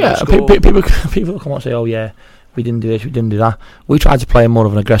 5 minutes? Yeah, people come on and say, "Oh yeah, we didn't do this, we didn't do that." We tried to play more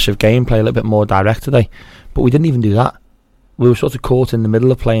of an aggressive game, play a little bit more direct today, but we didn't even do that. We were sort of caught in the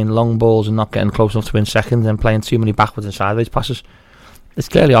middle of playing long balls and not getting close enough to win seconds, and playing too many backwards and sideways passes. It's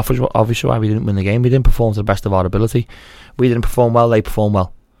clearly obvious why we didn't win the game. We didn't perform to the best of our ability. We didn't perform well, they performed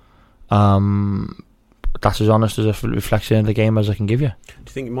well. That's as honest as a reflection of the game as I can give you. Do you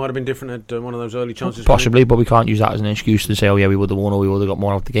think it might have been different at one of those early chances? Possibly, but we can't use that as an excuse to say, "Oh yeah, we would have won or we would have got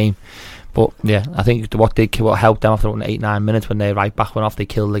more out of the game." But yeah, I think what helped them after 8-9 minutes when their right back went off, they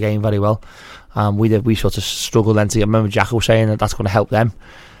killed the game very well. We sort of struggled then to. I remember Jack was saying that's going to help them.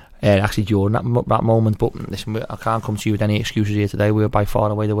 Actually, during that moment. But listen, I can't come to you with any excuses here today. We were by far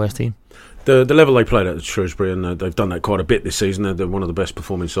and away the worst team. The level they played at Shrewsbury, and they've done that quite a bit this season. They're one of the best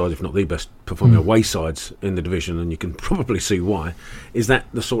performing sides, if not the best performing away sides in the division, and you can probably see why. Is that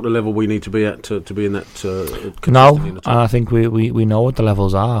the sort of level we need to be at to be in that? No, I think we know what the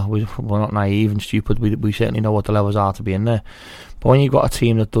levels are. We're not naive and stupid. We certainly know what the levels are to be in there. But when you've got a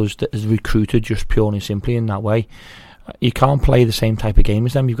team that is recruited just purely and simply in that way, you can't play the same type of game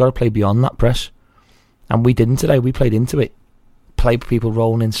as them. You've got to play beyond that press, and we didn't today. We played into it. Play people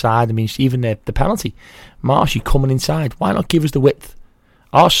rolling inside. I mean, even the penalty, Marshy coming inside. Why not give us the width?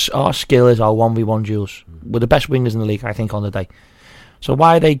 Our skill is our 1v1 duels. We're the best wingers in the league, I think, on the day. So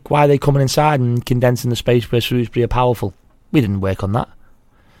why are they coming inside and condensing the space where Shrewsbury are powerful? We didn't work on that.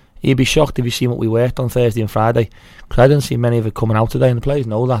 You'd be shocked if you seen what we worked on Thursday and Friday, because I didn't see many of it coming out today, and the players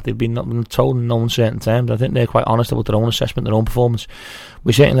know that. They've been told in no uncertain terms. I think they're quite honest about their own assessment, their own performance.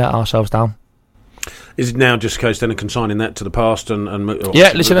 We certainly let ourselves down. Is it now just a case then of consigning that to the past and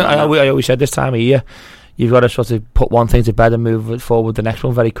yeah, listen, I always said this time of year, you've got to sort of put one thing to bed and move forward the next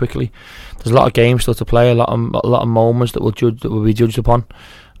one very quickly. There's a lot of games still to play, a lot of moments that will be judged upon.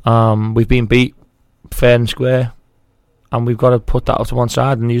 We've been beat fair and square, and we've got to put that up to one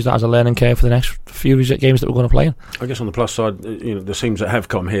side and use that as a learning curve for the next few games that we're going to play in. I guess on the plus side, the teams that have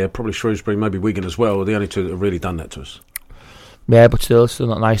come here, probably Shrewsbury, maybe Wigan as well, are the only two that have really done that to us. Yeah, but still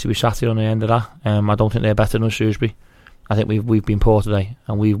not nice to be sat here on the end of that. I don't think they're better than Shrewsbury. I think we've been poor today,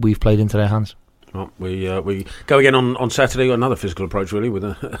 and we've played into their hands. Well, we go again on Saturday. Another physical approach, really, with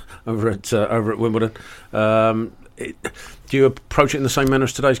over at Wimbledon. Do you approach it in the same manner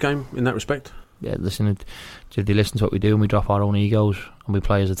as today's game in that respect? Yeah, listen. If they listen to what we do and we drop our own egos and we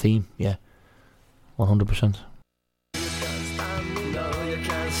play as a team, yeah, 100%.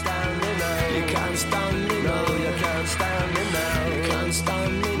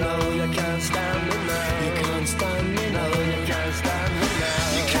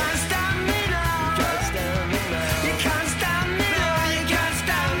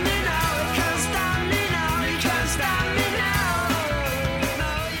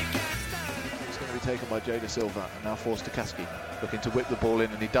 By Jada Silva, and now forced to Kasky, looking to whip the ball in,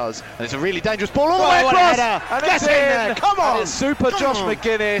 and he does, and it's a really dangerous ball all the way across, and it's in there, come on! And it's super Josh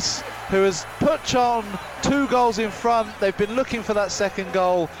McGuinness, who has put Charlton 2 goals in front. They've been looking for that second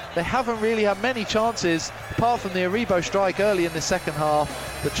goal. They haven't really had many chances, apart from the Aribo strike early in the second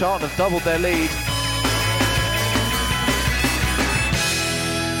half, but Charlton have doubled their lead.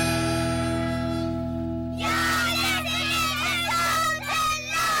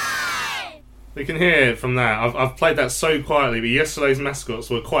 We can hear from that. I've played that so quietly, but yesterday's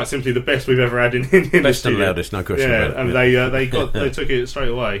mascots were quite simply the best we've ever had in best and loudest, no question about it. And they took it straight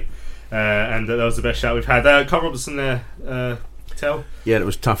away, and that was the best shout we've had. Carl Robinson there, tell. Yeah, it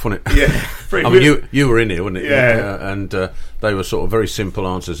was tough, wasn't it? Yeah, I mean, you were in here, weren't it? Yeah, and they were sort of very simple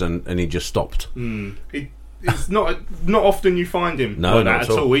answers, and he just stopped. It's not often you find him like that at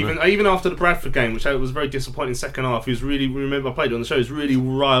all. Even after the Bradford game, which was a very disappointing second half, he was really, remember I played it on the show, he was really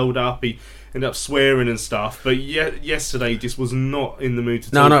riled up. He ended up swearing and stuff. But yesterday just was not in the mood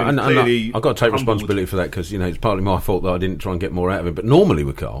to talk. I've got to take responsibility for that, because it's partly my fault that I didn't try and get more out of him. But normally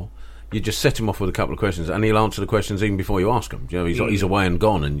with Carl, you just set him off with a couple of questions, and he'll answer the questions even before you ask him. You know, he's away and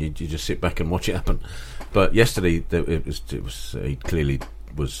gone, and you just sit back and watch it happen. But yesterday, he clearly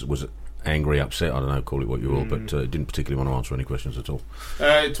was angry, upset. I don't know, call it what you will, but didn't particularly want to answer any questions at all.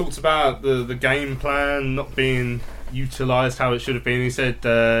 It talked about the game plan not being utilised how it should have been. He said,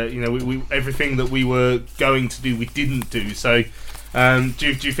 we everything that we were going to do, we didn't do. So, do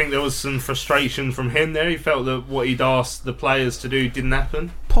you think there was some frustration from him there? He felt that what he'd asked the players to do didn't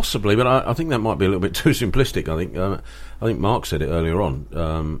happen? Possibly, but I think that might be a little bit too simplistic. I think Mark said it earlier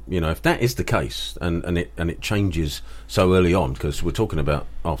on. If that is the case, and it changes so early on, because we're talking about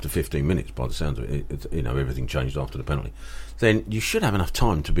after 15 minutes, by the sounds of it, everything changed after the penalty. Then you should have enough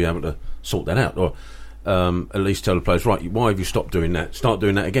time to be able to sort that out, or at least tell the players, right, why have you stopped doing that? Start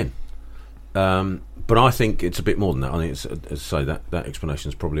doing that again. But I think it's a bit more than that. I think it's, as I say, that explanation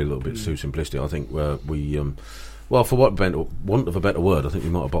is probably a little bit too simplistic. I think for want of a better word, I think we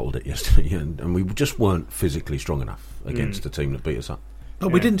might have bottled it yesterday, and we just weren't physically strong enough against the team that beat us up.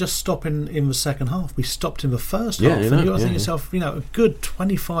 But we didn't just stop in the second half. We stopped in the first half. And you think yourself, a good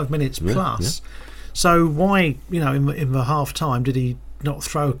 25 minutes plus. Yeah. So why, in the half time, did he not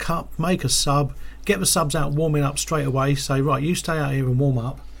throw a cup, make a sub, get the subs out warming up straight away, say, right, you stay out here and warm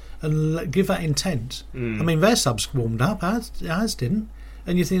up, and give that intent. I mean, their subs warmed up, ours didn't.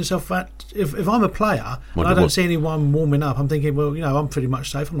 And you think to yourself, that if I'm a player and I don't see anyone warming up, I'm thinking, well, I'm pretty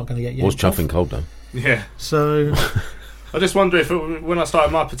much safe. I'm not going to get you. Was chuffing cold though. Yeah. So I just wonder if when I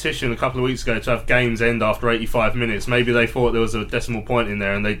started my petition a couple of weeks ago to have games end after 85 minutes, maybe they thought there was a decimal point in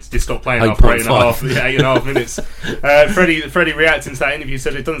there and they just stopped playing after 8.5 minutes. Freddie reacting to that interview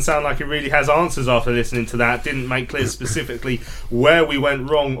said it doesn't sound like he really has answers after listening to that. Didn't make clear specifically where we went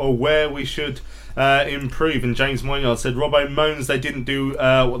wrong or where we should improve. And James Moynihan said Robbo moans they didn't do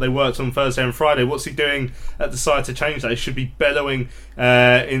what they worked on Thursday and Friday. What's he doing at the side to change that? He should be bellowing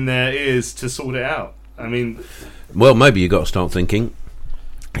in their ears to sort it out. I mean, well, maybe you got to start thinking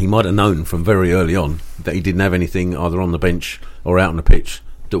he might have known from very early on that he didn't have anything either on the bench or out on the pitch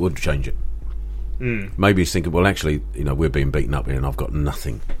that would change it. Maybe he's thinking, well, actually, we're being beaten up here and I've got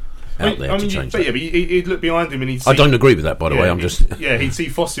nothing out there to change that. Yeah, but he'd look behind him and he'd see... I don't agree with that, by the way. He'd see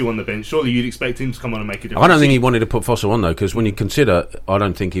Fossil on the bench. Surely you'd expect him to come on and make a difference. I don't think he wanted to put Fossil on, though, because when you consider, I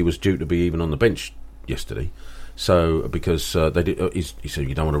don't think he was due to be even on the bench yesterday. So, because they did, he said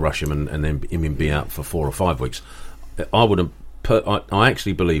you don't want to rush him and then him be out for 4 or 5 weeks. I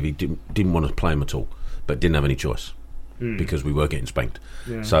actually believe he didn't want to play him at all, but didn't have any choice because we were getting spanked.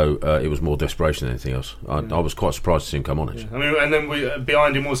 Yeah. So it was more desperation than anything else. I was quite surprised to see him come on. Actually. Yeah. I mean, and then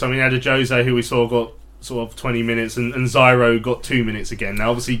behind him also, had a Jose who we saw got sort of 20 minutes, and Zyro got 2 minutes again. Now,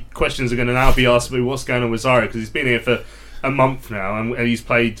 obviously, questions are going to now be asked about what's going on with Zyro because he's been here for a month now and he's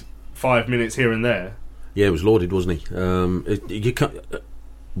played 5 minutes here and there. Yeah, it was lauded, wasn't he? You can't,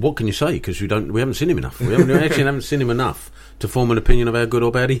 what can you say? Because we haven't seen him enough. We haven't seen him enough to form an opinion of how good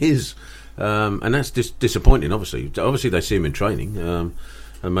or bad he is, and that's disappointing. Obviously they see him in training, and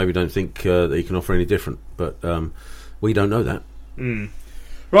maybe don't think that he can offer any different. But we don't know that.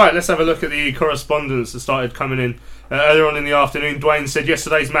 Right, let's have a look at the correspondence that started coming in earlier on in the afternoon. Dwayne said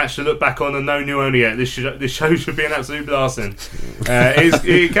yesterday's match to look back on and no new owner yet. This show should be an absolute blasting.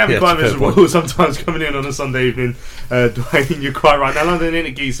 It can be quite miserable sometimes coming in on a Sunday evening. Dwayne, you're quite right. Now, London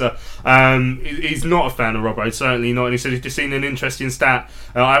Intergeezer, he's not a fan of Robbo, certainly not. And he said he's just seen an interesting stat.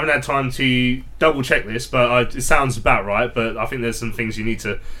 I haven't had time to double check this, but it sounds about right. But I think there's some things you need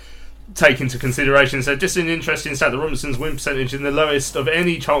to take into consideration. So just an interesting stat, the Robinson's win percentage in the lowest of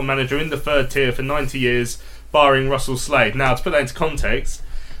any Charlton manager in the third tier for 90 years, barring Russell Slade. Now, to put that into context,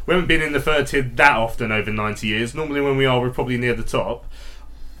 we haven't been in the third tier that often over 90 years. Normally when we are, we're probably near the top.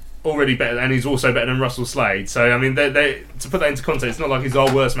 Already better, and he's also better than Russell Slade. So, I mean, to put that into context, it's not like he's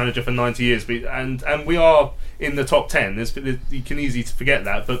our worst manager for 90 years, but, and we are in the top 10. You can easily forget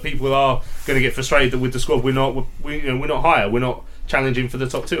that, but people are going to get frustrated that with the squad we're not higher. We're not challenging for the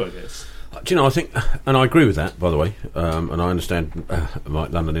top 2, I guess. Do you know, I think, and I agree with that, by the way, and I understand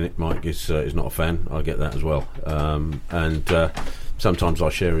Mike London in it. Mike is not a fan. I get that as well, and sometimes I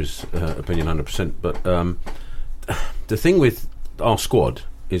share his opinion 100%. But the thing with our squad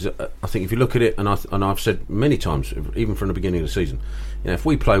is, I think if you look at it, and I've said many times, even from the beginning of the season, if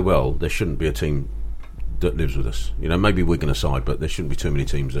we play well, there shouldn't be a team that lives with us. Maybe Wigan aside, but there shouldn't be too many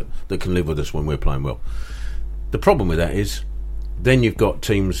teams that can live with us when we're playing well. The problem with that is, then you've got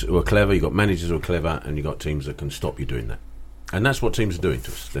teams who are clever, you've got managers who are clever, and you've got teams that can stop you doing that. And that's what teams are doing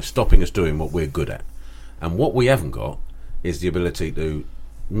to us. They're stopping us doing what we're good at. And what we haven't got is the ability to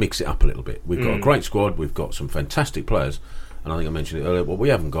mix it up a little bit. We've got a great squad, we've got some fantastic players, and I think I mentioned it earlier, what we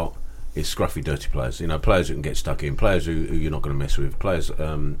haven't got is scruffy, dirty players. Players who can get stuck in, players who you're not going to mess with, players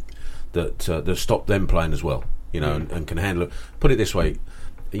that stop them playing as well. And can handle it. Put it this way,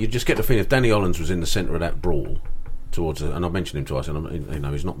 you just get the feeling if Danny Hollins was in the centre of that brawl towards, and I've mentioned him twice,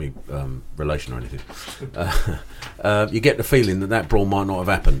 and he's not me relation or anything. You get the feeling that brawl might not have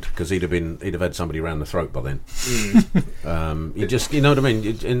happened because he'd have had somebody around the throat by then. You know what I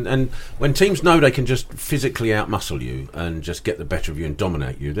mean. And when teams know they can just physically outmuscle you and just get the better of you and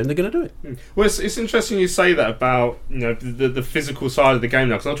dominate you, then they're going to do it. Well, it's interesting you say that about the physical side of the game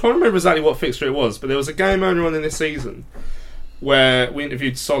now, because I'm trying to remember exactly what fixture it was, but there was a game earlier on in this season where we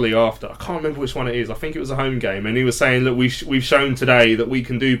interviewed Solly after. I can't remember which one it is. I think it was a home game, and he was saying, "Look, we've shown today that we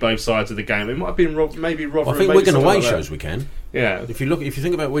can do both sides of the game." It might have been maybe Rotherham. I think Wigan away shows we can. Yeah. If you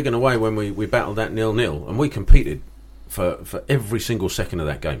think about Wigan away when we battled that 0-0, and we competed for every single second of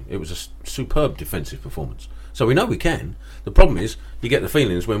that game. It was a superb defensive performance. So we know we can. The problem is you get the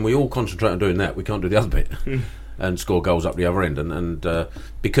feelings when we all concentrate on doing that, we can't do the other bit and score goals up the other end, and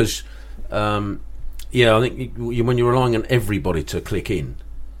because. I think when you're relying on everybody to click in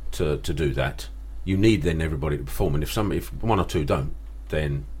to do that, you need then everybody to perform. And if one or two don't,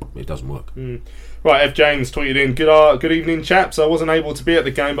 then it doesn't work. Right, F. James tweeted in, good evening, chaps. I wasn't able to be at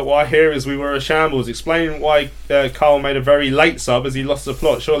the game, but what I hear is we were a shambles. Explain why Carl made a very late sub as he lost the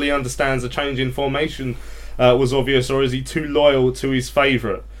plot. Surely he understands the change in formation was obvious, or is he too loyal to his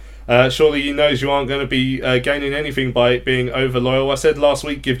favourite? Surely he knows you aren't going to be gaining anything by being over loyal. I said last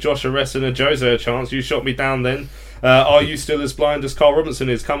week, give Josh a rest and a Jose a chance. You shot me down then. Are you still as blind as Carl Robinson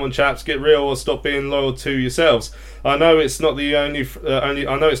is? Come on, chaps, get real or stop being loyal to yourselves. I know it's not only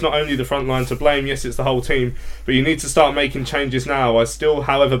the front line to blame. Yes, it's the whole team, but you need to start making changes now. I still,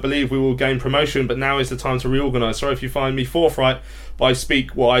 however, believe we will gain promotion, but now is the time to reorganise. Sorry if you find me forthright, but I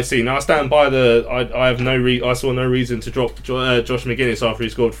speak what I see. Now I stand by I saw no reason to drop Josh McGuinness after he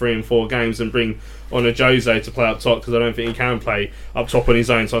scored 3 in 4 games and bring on a Jose to play up top, because I don't think he can play up top on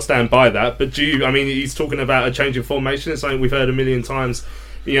his own. So I stand by that. But he's talking about a change in formation. It's something we've heard a million times.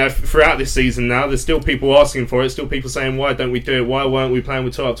 Throughout this season now, there's still people asking for it, still people saying, why don't we do it? Why weren't we playing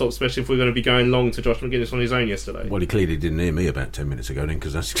with 2 up top, especially if we're going to be going long to Josh McGuinness on his own yesterday? Well, he clearly didn't hear me about 10 minutes ago then,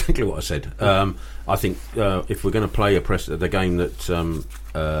 because that's exactly what I said. I think if we're going to play the game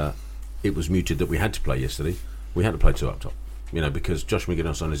that it was muted that we had to play yesterday, we had to play 2 up top. Because Josh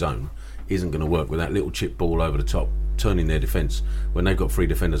McGuinness on his own isn't going to work with that little chip ball over the top, turning their defence when they've got 3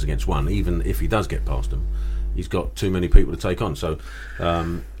 defenders against 1. Even if he does get past them, he's got too many people to take on. So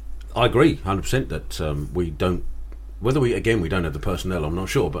I agree 100% that we don't. Whether we don't have the personnel, I'm not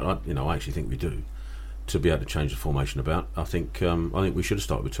sure, but I actually think we do to be able to change the formation about. I think we should have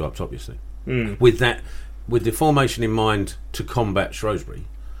started with 2 up top yesterday. With the formation in mind to combat Shrewsbury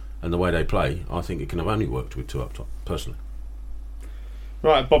and the way they play, I think it can have only worked with 2 up top personally.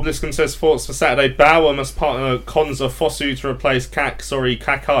 Right, Bob Liscombe says thoughts for Saturday. Bauer must partner Konza Fosu to replace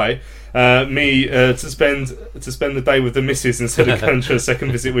Kakai. To spend the day with the missus instead of going to a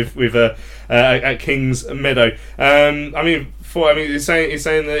second visit with at Kings Meadow. He's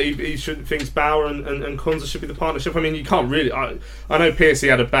saying that he thinks Bauer and Konza should be the partnership. You can't really. I know Piercy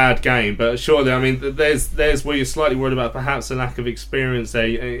had a bad game, but surely, there's where you're slightly worried about perhaps a lack of experience there.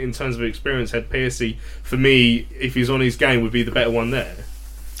 In terms of experience, had Piercy, for me, if he's on his game, would be the better one there.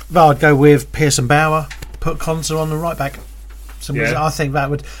 Well, I'd go with Pearson Bauer, put Konza on the right back. I think that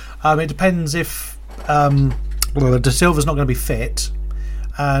would. It depends if De Silva's not going to be fit,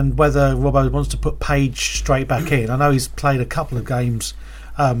 and whether Robbo wants to put Page straight back in. I know he's played a couple of games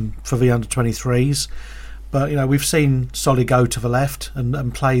for the under-23s, but we've seen Solly go to the left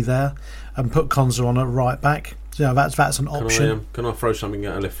and play there, and put Konza on at right back. So that's an option. Can I throw something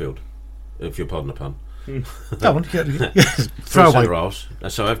out of left field, if you'll pardon the pun? Go on, throw away. Centre halves.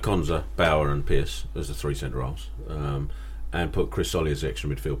 So have Konza, Bauer, and Pearce as the 3 centre halves. And put Chris Solly as the extra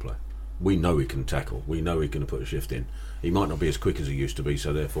midfield player. We know he can tackle. We know he can put a shift in. He might not be as quick as he used to be,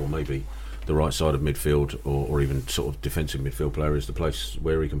 so therefore maybe the right side of midfield or even sort of defensive midfield player is the place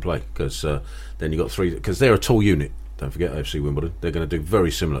where he can play, because then you've got 3, because they're a tall unit. Don't forget AFC Wimbledon. They're going to do very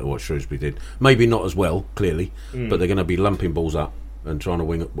similar to what Shrewsbury did. Maybe not as well, clearly, but they're going to be lumping balls up and trying to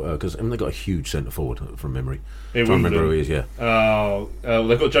wing it, because they've got a huge centre forward from memory. Trying to remember who he is, yeah.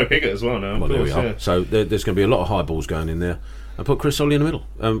 They've got Joe Pickett as well now. Well, there we are. Yeah. So there's going to be a lot of high balls going in there, and put Chris Solly in the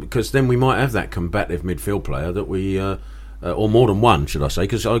middle, because then we might have that combative midfield player that we, or more than one, should I say?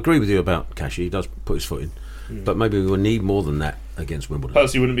 Because I agree with you about Cashy. He does put his foot in, but maybe we will need more than that against Wimbledon.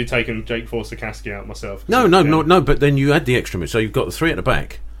 Personally, wouldn't be taking Jake Forster-Caskey out myself. No. But then you add the extra mid, so you've got the 3 at the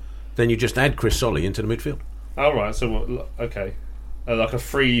back. Then you just add Chris Solly into the midfield. All right. So what? Okay. Like a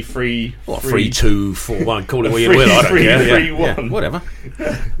 3-3-3. 3-2-4-1. Call it what you will. I don't care. 3-3-1. Yeah, whatever.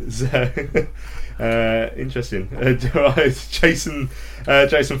 Interesting. Jason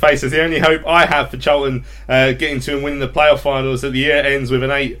Faye says the only hope I have for Charlton getting to and winning the playoff finals that the year ends with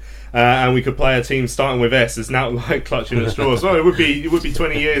an 8 and we could play a team starting with S is now like clutching at straws. Well, it would be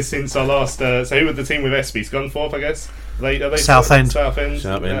 20 years since our last. So who would the team with S be? Scunthorpe, I guess. Are they Southend. Southend.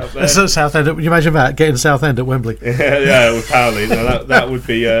 Southend. Can you imagine that? Getting Southend at Wembley. Yeah, with Powley. No, that would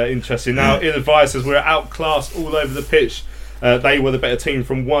be interesting. Now, Ill Advice says we're outclassed all over the pitch. They were the better team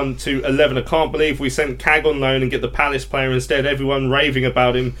from 1 to 11. I can't believe we sent Cag on loan and get the Palace player instead. Everyone raving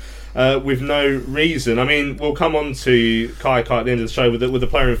about him with no reason. I mean, we'll come on to Kai at the end of the show with the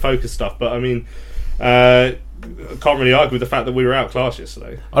player in focus stuff, but I mean, I can't really argue with the fact that we were outclassed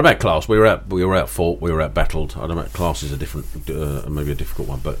yesterday. I'm outclassed. We were outfought. We were outbattled. I don't know. Class is a different, maybe a difficult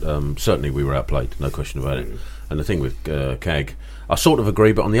one, but certainly we were outplayed. No question about it. And the thing with Cag, I sort of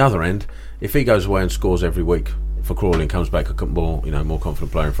agree, but on the other end, if he goes away and scores every week for Crawley and comes back a more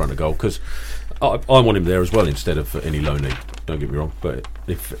confident player in front of goal, because I want him there as well instead of any loanee. Don't get me wrong, but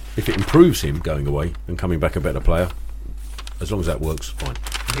if it improves him going away and coming back a better player, as long as that works, fine.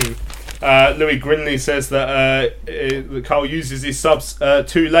 Louis Grinley says that Carl uses his subs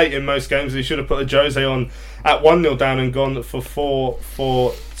too late in most games. He should have put a Jose on at 1-0 down and gone for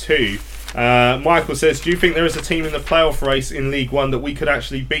 4-4-2. Michael says, do you think there is a team in the playoff race in League One that we could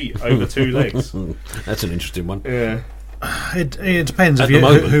actually beat over 2 legs? That's an interesting one. Yeah. It depends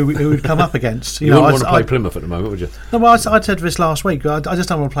who we'd come up against. You wouldn't want to play Plymouth at the moment, would you? No, well, I said this last week. I just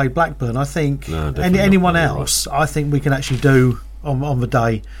don't want to play Blackburn. I think anyone else, I think we can actually do on the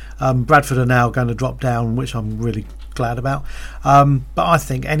day. Bradford are now going to drop down, which I'm really glad about. But I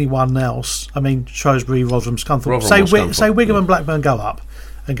think anyone else, I mean, Shrewsbury, Rotherham, Scunthorpe. Say Wigan and Blackburn go up.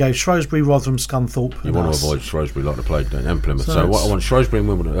 And go Shrewsbury, Rotherham, Scunthorpe. You want to avoid Shrewsbury like to play, and Plymouth. So what I want Shrewsbury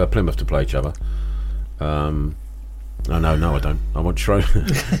and Plymouth to play each other. No, I don't. I want Shrewsbury.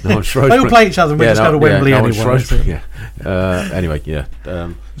 They will play each other and we just go to Wembley anyway. Anyway, yeah.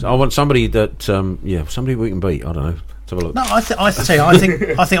 So I want somebody that, somebody we can beat. I don't know. Let's have a look. No,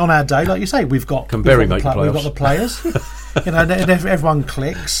 I think on our day, like you say, we've got the players. Everyone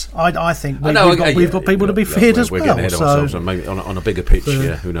clicks. I think we've got people to be feared as well. We're getting ahead of ourselves, and maybe on a bigger pitch.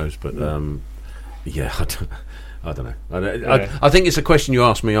 Who knows? But I don't know. I think it's a question you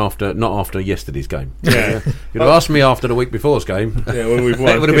asked me not after yesterday's game. Yeah. You'd have asked me after the week before's game. Yeah, when we've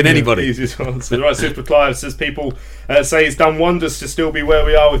won. It would have been anybody. Right, Super Clive says people say it's done wonders to still be where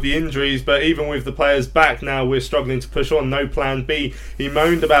we are with the injuries, but even with the players back now, we're struggling to push on. No plan B. He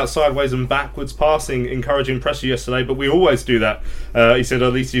moaned about sideways and backwards passing, encouraging pressure yesterday, but we always do that. He said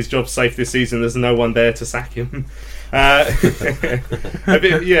at least his job's safe this season. There's no one there to sack him.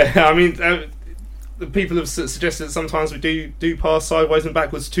 People have suggested that sometimes we do pass sideways and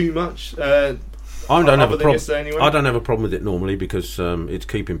backwards too much. I don't have a problem with it normally because it's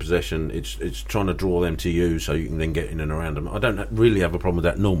keeping possession. It's trying to draw them to you so you can then get in and around them. I don't really have a problem with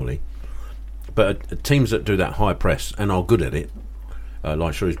that normally. But teams that do that high press and are good at it,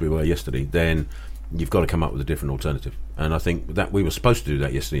 like Shrewsbury were yesterday, then you've got to come up with a different alternative. And I think that we were supposed to do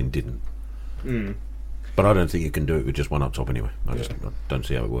that yesterday and didn't. But I don't think you can do it with just one up top anyway. I don't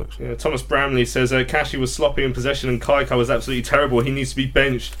see how it works. Yeah, Thomas Bramley says Cashy was sloppy in possession and Kaikai was absolutely terrible. He needs to be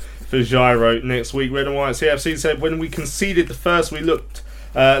benched for Gyro next week. Red and White CFC said when we conceded the first, we looked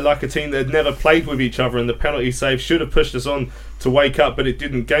like a team that had never played with each other, and the penalty save should have pushed us on to wake up, but it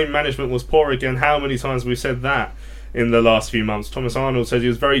didn't. Game management was poor again. How many times have we said that in the last few months? Thomas Arnold says he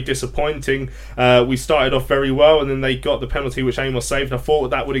was very disappointing. We started off very well and then they got the penalty which Amos saved. I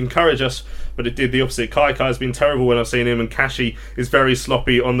thought that would encourage us, but it did the opposite. Kaikai has been terrible when I've seen him, and Cashy is very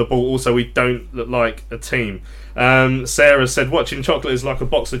sloppy on the ball. Also, we don't look like a team. Sarah said watching chocolate is like a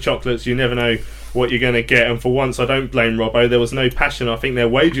box of chocolates. You never know what you're going to get, and for once I don't blame Robbo. There was no passion. I think their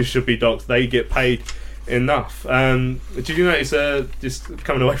wages should be docked. They get paid enough. Did you notice just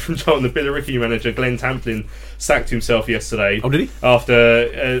coming away from Charlton, the Billericay manager Glenn Tamplin sacked himself yesterday? Oh, did he?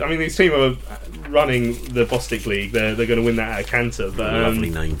 After his team are running the Bostik League. They're going to win that at Cantor. But lovely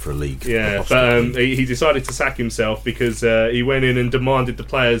name for a league. Yeah, but he decided to sack himself because he went in and demanded the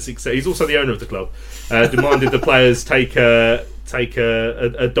players. He's also the owner of the club. Demanded the players take a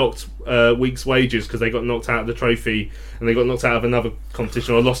docked week's wages because they got knocked out of the trophy and they got knocked out of another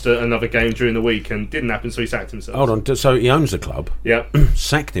competition or lost another game during the week, and didn't happen, so he sacked himself. Hold on, so he owns the club. Yep.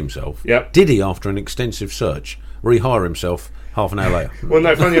 Sacked himself. Yep. Did he, after an extensive search, rehire himself half an hour later. Well,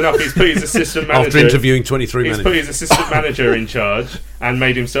 no, funny enough, he's put his assistant manager... After interviewing 23 minutes. He's put his assistant manager in charge and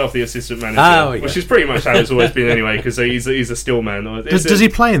made himself the assistant manager, which is pretty much how it's always been anyway, because he's a still man. Does he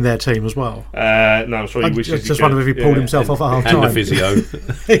play in their team as well? No, I'm sure he wishes he could. Just wonder if he pulled himself off at half time. And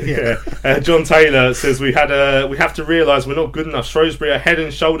the physio. John Taylor says we have to realise we're not good enough. Shrewsbury are head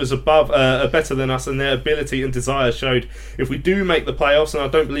and shoulders above, are better than us, and their ability and desire showed. If we do make the playoffs, and I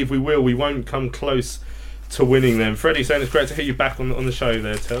don't believe we will, we won't come close to winning them. Freddie saying it's great to hear you back on the show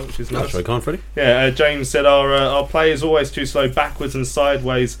there, Tel, which is nice. That's very kind, Freddie. Yeah, James said our play is always too slow, backwards and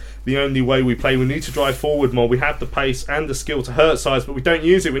sideways. The only way we play, we need to drive forward more. We have the pace and the skill to hurt sides, but we don't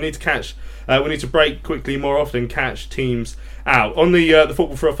use it. We need to catch. We need to break quickly more often, catch teams out. On the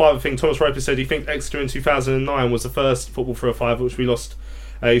football for a fiver thing, Thomas Roper said he thinks Exeter in 2009 was the first football for a fiver, which we lost.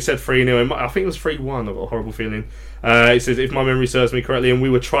 He said 3-0. I think it was 3-1. I've got a horrible feeling. He says, if my memory serves me correctly, and we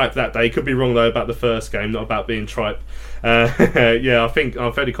were tripe that day. Could be wrong though about the first game, not about being tripe. Yeah, I think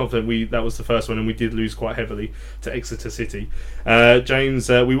I'm fairly confident that was the first one, and we did lose quite heavily to Exeter City. James,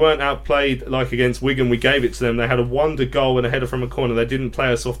 we weren't outplayed like against Wigan. We gave it to them. They had a wonder goal and a header from a corner. They didn't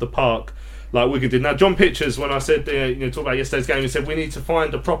play us off the park like Wigan did. Now, John Pitchers, when I said talk about yesterday's game, he said we need to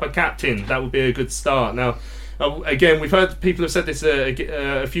find a proper captain. That would be a good start. Now, again, we've heard people have said this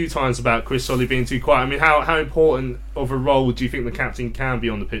a few times about Chris Solly being too quiet. I mean, how important of a role do you think the captain can be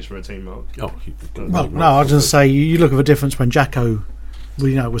on the pitch for a team, Mark? Well, no, I was going to say you look at the difference when Jacko,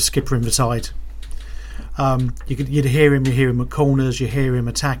 was skippering the side. You'd hear him at corners, you hear him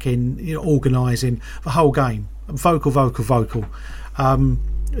attacking, organising the whole game, vocal.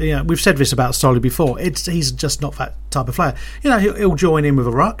 We've said this about Solly before. He's just not that type of player. He'll join in with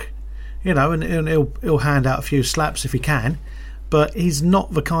a ruck. And he'll hand out a few slaps if he can, but he's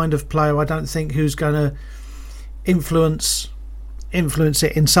not the kind of player, I don't think, who's going to influence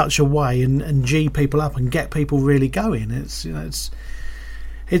it in such a way and G people up and get people really going. It's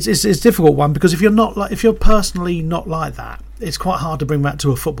a difficult one, because if you're personally not like that, it's quite hard to bring that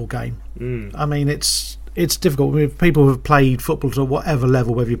to a football game. I mean, it's difficult. If people have played football to whatever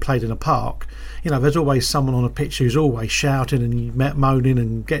level, whether you played in a park, there's always someone on a pitch who's always shouting and moaning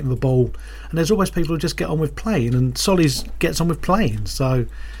and getting the ball, and there's always people who just get on with playing, and Solly's gets on with playing. So,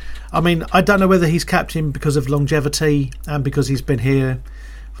 I mean, I don't know whether he's captain because of longevity and because he's been here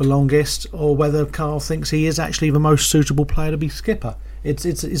the longest, or whether Carl thinks he is actually the most suitable player to be skipper. It's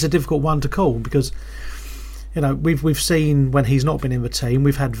a difficult one to call, because we've seen when he's not been in the team,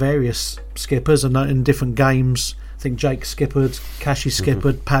 we've had various skippers and in different games. I think Jake skippered, Cashy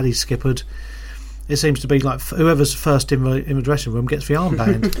skippered, Paddy skippered. It seems to be like whoever's first in the dressing room gets the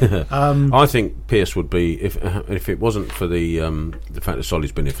armband. I think Pearce would be, if it wasn't for the fact that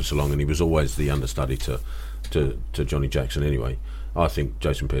Solly's been here for so long and he was always the understudy to Johnny Jackson anyway. I think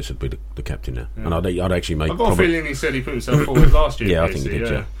Jason Pearce would be the captain now, and I'd actually make. I've got a feeling he said he put himself forward last year. Yeah, I think he did.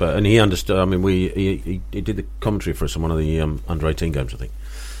 Yeah, and he understood. I mean, he did the commentary for us on one of the under-18 games, I think,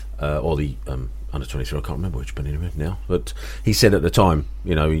 or the under-23. I can't remember which, but anyway now. But he said at the time,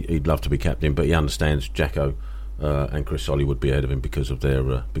 he'd love to be captain, but he understands Jacko and Chris Solly would be ahead of him because of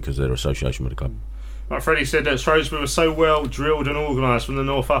their association with the club. Like Freddie said, that Shrewsbury were so well drilled and organised from the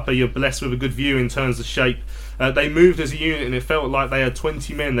north upper. You're blessed with a good view in terms of shape. They moved as a unit, and it felt like they had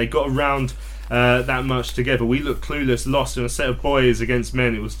 20 men. They got around that much together. We looked clueless, lost in a set of boys against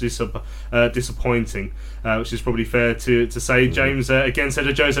men. It was disappointing, which is probably fair to say. James again said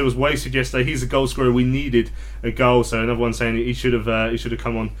that Jose was wasted yesterday. He's a goal scorer. We needed a goal. So another one saying he should have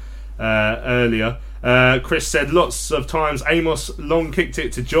come on earlier. Chris said lots of times Amos long kicked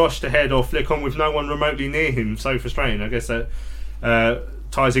it to Josh to head or flick on with no one remotely near him. So frustrating. I guess that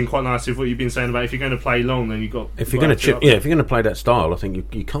ties in quite nicely with what you've been saying about if you're going to play long, then you've got. If you're going to play that style, I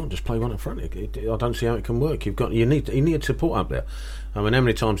think you can't just play one up front. I don't see how it can work. You need support up there. I mean, how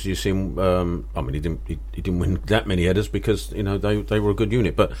many times do you see him? I mean, he didn't win that many headers because they were a good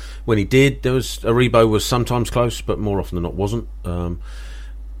unit. But when he did, Aribo was sometimes close, but more often than not wasn't.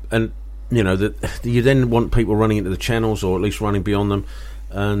 And you then want people running into the channels or at least running beyond them.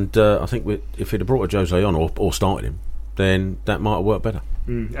 And I think if he'd have brought a Jose on or started him, then that might have worked better.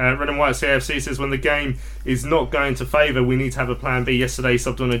 Red and White CFC says when the game is not going to favour, we need to have a plan B. Yesterday he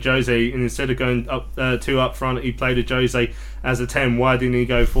subbed on a Jose, and instead of going up two up front, he played a Jose as a 10. Why didn't he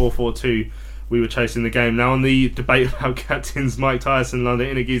go 4-4-2 we were chasing the game. Now, on the debate about captains, Mike Tyson, London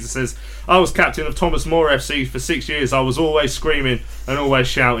Inner Geezer says, I was captain of Thomas More FC for 6 years. I was always screaming and always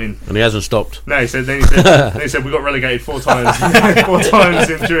shouting. And he hasn't stopped. No, he said we got relegated 4 times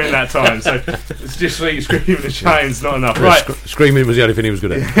during that time. So it's just screaming and shouting's not enough. Right. Screaming was the only thing he was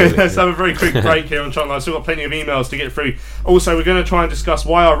good at. Let's have a very quick break here on Charlton Live. Still got plenty of emails to get through. Also, we're going to try and discuss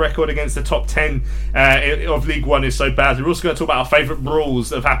why our record against the top 10 of League One is so bad. We're also going to talk about our favourite brawls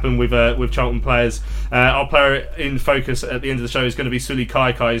that have happened with Charlton players. Our player in focus at the end of the show is going to be Suli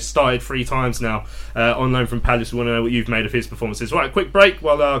Kaikai. He's started 3 times now on loan from Palace. We want to know what you've made of his performances. Right, quick break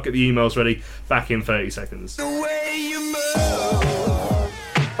while I'll get the emails ready. Back in 30 seconds. The way you move.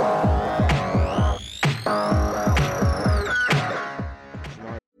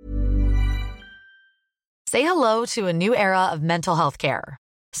 Say hello to a new era of mental health care.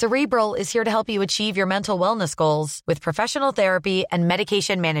 Cerebral is here to help you achieve your mental wellness goals with professional therapy and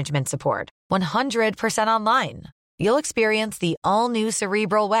medication management support. 100% online. You'll experience the all-new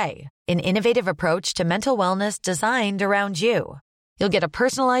Cerebral Way, an innovative approach to mental wellness designed around you. You'll get a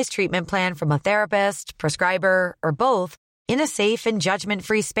personalized treatment plan from a therapist, prescriber, or both in a safe and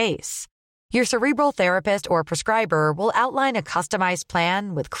judgment-free space. Your Cerebral therapist or prescriber will outline a customized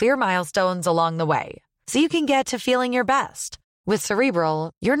plan with clear milestones along the way, so you can get to feeling your best. With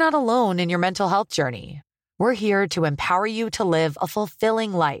Cerebral, you're not alone in your mental health journey. We're here to empower you to live a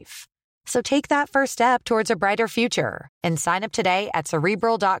fulfilling life. So take that first step towards a brighter future and sign up today at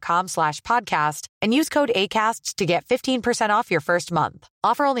Cerebral.com/podcast and use code ACAST to get 15% off your first month.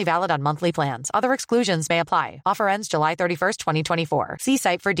 Offer only valid on monthly plans. Other exclusions may apply. Offer ends July 31st, 2024. See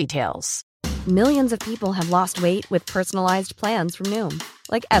site for details. Millions of people have lost weight with personalized plans from Noom.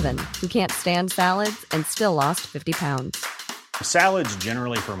 Like Evan, who can't stand salads and still lost 50 pounds. Salads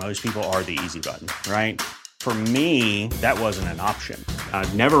generally for most people are the easy button, right? For me, that wasn't an option. I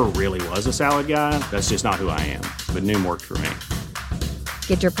never really was a salad guy. That's just not who I am. But Noom worked for me.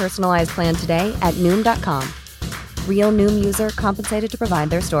 Get your personalized plan today at Noom.com. Real Noom user compensated to provide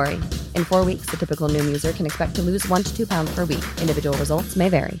their story. In 4 weeks, the typical Noom user can expect to lose 1 to 2 pounds per week. Individual results may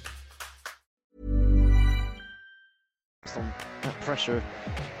vary. That pressure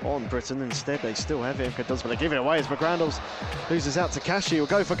on Britain. Instead, they still have it. Does, but they give it away as McGrandles loses out to Kashi. Will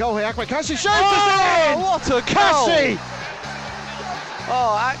go for goal here. Ahmed Kashi shoots it in! What a Kashi!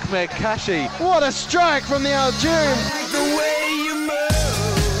 Oh, Ahmed Kashi! What a strike from the Algerian! The way you move.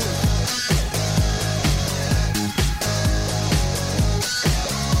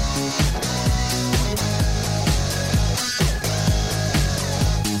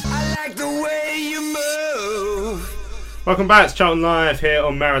 I like the way you move. Welcome back, it's Charlton Live here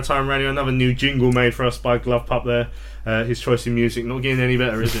on Maritime Radio. Another new jingle made for us by Glove Pup there. His choice in music not getting any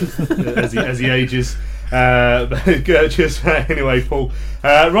better, is it? as he ages. But just anyway, Paul.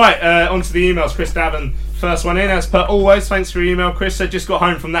 On to the emails. Chris Davin, first one in as per always. Thanks for your email, Chris. I just got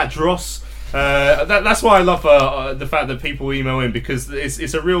home from that dross. That's why I love the fact that people email in, because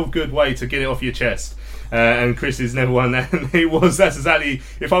it's a real good way to get it off your chest. And Chris is never one that. And that's exactly,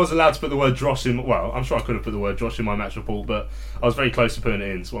 if I was allowed to put the word dross in, well, I'm sure I could have put the word dross in my match report, but I was very close to putting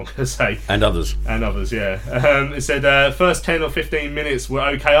it in, is what I'm going to say. And others, yeah. It said first 10 or 15 minutes were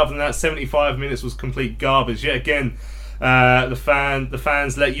okay. Other than that, 75 minutes was complete garbage. Yet again, the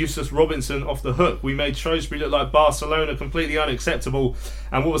fans let Eustace Robinson off the hook. We made Shrewsbury look like Barcelona, completely unacceptable.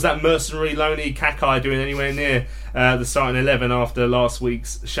 And what was that mercenary Loney Kakai doing anywhere near the starting 11 after last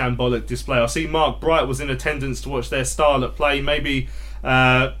week's shambolic display? I see Mark Bright was in attendance to watch their star at play. Maybe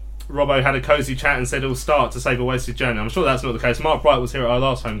Robbo had a cosy chat and said he'll start to save a wasted journey. I'm sure that's not the case. Mark Bright was here at our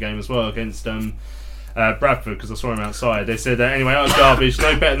last home game as well against Bradford, because I saw him outside. They said anyway, that was garbage.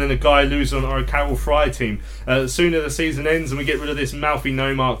 No better than a Guy Luzon or a Carroll Fry team. The sooner the season ends and we get rid of this mouthy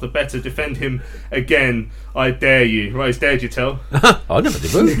no mark, the better. Defend him again, I dare you. Right, dared you, tell? I never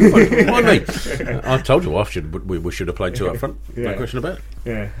did. Why me? I told you we should have played 2 up front. No question about it.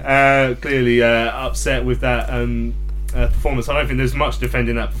 Yeah, clearly upset with that performance. I don't think there's much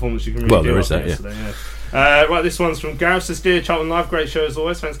defending that performance you can really do. There is that, yesterday. Right, this one's from Gareth. Says, dear Charlton Live, great show as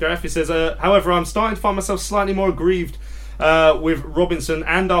always. Thanks, Gareth. He says, however, I'm starting to find myself slightly more aggrieved with Robinson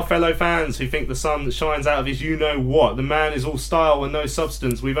and our fellow fans who think the sun shines out of his you-know-what. The man is all style and no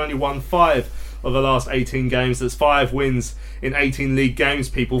substance. We've only won 5 of the last 18 games. That's 5 wins in 18 league games,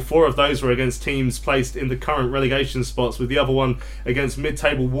 people. 4 of those were against teams placed in the current relegation spots, with the other one against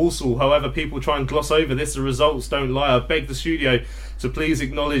mid-table Walsall. However, people try and gloss over this. The results don't lie. I beg the studio to please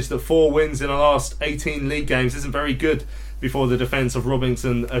acknowledge that 4 wins in the last 18 league games isn't very good before the defence of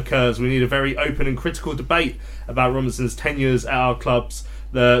Robinson occurs. We need a very open and critical debate about Robinson's tenures at our clubs,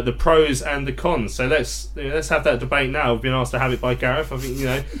 the pros and the cons. So let's have that debate now. We've been asked to have it by Gareth. I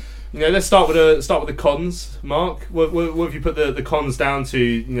think, let's start with the cons. Mark, what have you put the cons down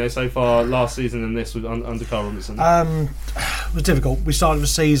to? So far last season and this under Carl Robinson. It was difficult. We started the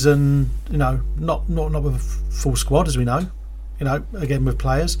season, not with a full squad, as we know. Again with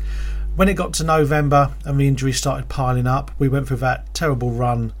players. When it got to November and the injuries started piling up, we went through that terrible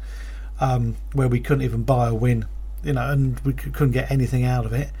run where we couldn't even buy a win, and we couldn't get anything out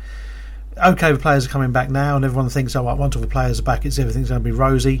of it. Okay, the players are coming back now, and everyone thinks, once all the players are back, everything's going to be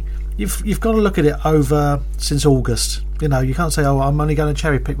rosy. You've got to look at it over since August. You can't say, I'm only going to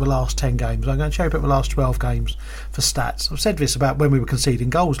cherry pick the last 10 games. I'm going to cherry pick the last 12 games for stats. I've said this about when we were conceding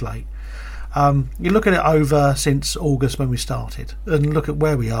goals late. You look at it over since August when we started, and look at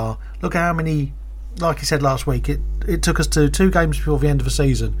where we are. Look at how many, like you said last week, it took us to 2 games before the end of the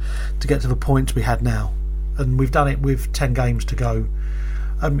season to get to the points we had now, and we've done it with 10 games to go.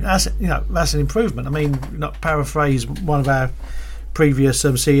 That's an improvement. Paraphrase one of our previous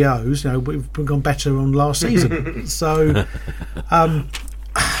CEOs. We've gone better on last season. So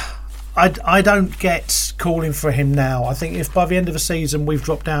I don't get calling for him now. I think if by the end of the season we've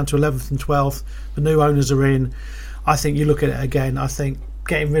dropped down to 11th and 12th, the new owners are in, I think you look at it again. I think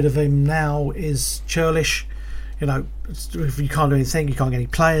getting rid of him now is churlish. If you can't do anything, you can't get any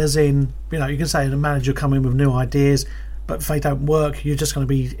players in. You can say the manager come in with new ideas, but if they don't work, you're just going to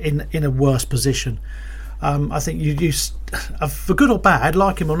be in a worse position. I think you for good or bad,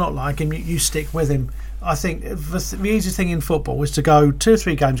 like him or not like him, you stick with him. I think the easiest thing in football is to go 2 or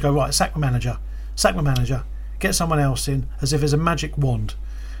 3 games, go right, sack the manager, get someone else in, as if there's a magic wand,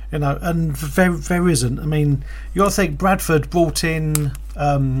 and there isn't. You got to think Bradford brought in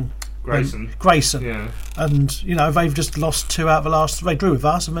Grayson, yeah, and they've just lost 2 out of the last. They drew with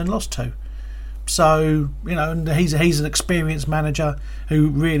us and then lost 2. So and he's an experienced manager who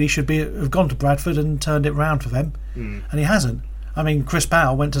really should have gone to Bradford and turned it round for them, and he hasn't. Chris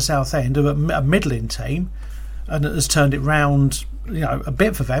Powell went to Southend, a middling team, and has turned it round, a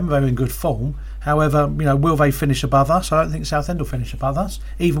bit for them. They're in good form. However, will they finish above us? I don't think Southend will finish above us,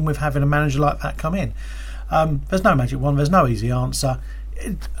 even with having a manager like that come in. There's no magic wand. There's no easy answer.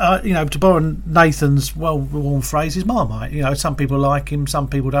 To borrow Nathan's well-worn phrase, he's Marmite. Some people like him, some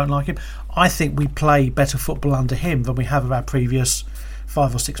people don't like him. I think we play better football under him than we have of our previous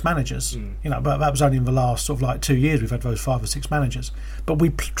 5 or 6 managers. But that was only in the last 2 years we've had those 5 or 6 managers. But we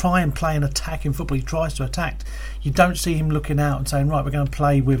try and play an attacking football. He tries to attack. You don't see him looking out and saying, right, we're going to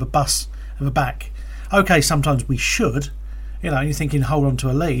play with a bus at the back. Okay, sometimes we should, and you're thinking hold on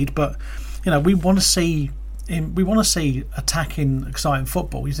to a lead, but we want to see attacking, exciting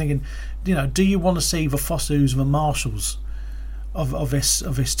football. You're thinking, do you want to see the Fossus and the Marshalls of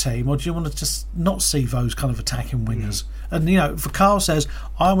this team, or do you want to just not see those kind of attacking wingers? And if Carl says,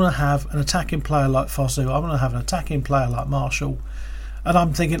 I want to have an attacking player like Fosu, I want to have an attacking player like Marshall, and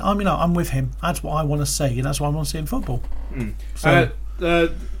I'm thinking, I'm with him. That's what I want to see, and that's what I want to see in football. So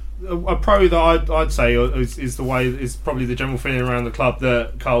a pro that I'd say is probably the general feeling around the club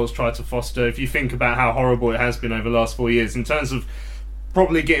that Carl's tried to foster. If you think about how horrible it has been over the last 4 years in terms of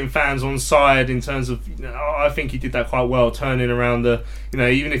probably getting fans on side, in terms of I think he did that quite well, turning around the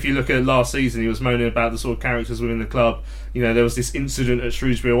even if you look at last season, he was moaning about the sort of characters within the club. There was this incident at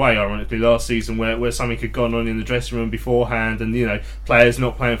Shrewsbury away, ironically, last season where something had gone on in the dressing room beforehand, and players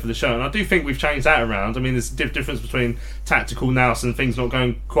not playing for the show. And I do think we've changed that around. There's a difference between tactical nous and things not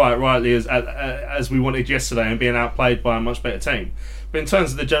going quite rightly as we wanted yesterday and being outplayed by a much better team. But in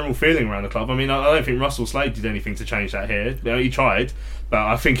terms of the general feeling around the club, I don't think Russell Slade did anything to change that here. He tried, but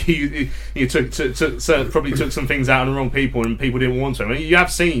I think he probably took some things out on the wrong people, and people didn't want to. You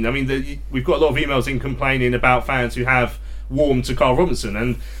have seen, we've got a lot of emails in complaining about fans who have warmed to Carl Robinson,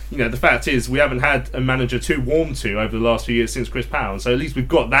 and the fact is we haven't had a manager to warm to over the last few years since Chris Powell. So at least we've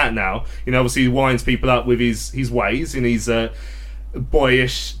got that now. Obviously he winds people up with his ways and his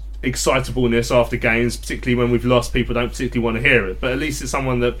boyish excitableness after games, particularly when we've lost. People don't particularly want to hear it, but at least it's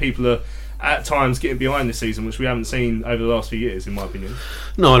someone that people are at times getting behind this season, which we haven't seen over the last few years, in my opinion.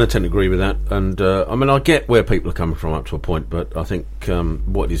 No, I don't tend to agree with that, and I get where people are coming from up to a point, but I think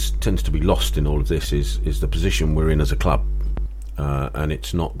what tends to be lost in all of this is the position we're in as a club, and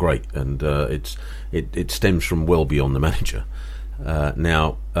it's not great, and it stems from well beyond the manager.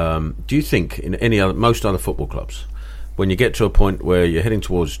 Now, do you think in most other football clubs, when you get to a point where you're heading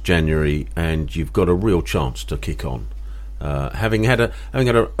towards January and you've got a real chance to kick on, having had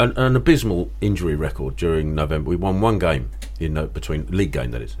an abysmal injury record during November, we won 1 game between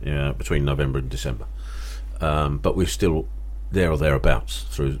November and December, but we're still there or thereabouts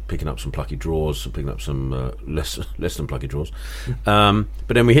through picking up some plucky draws, picking up some less than plucky draws, but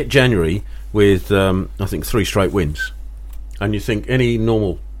then we hit January with I think 3 straight wins, and you think any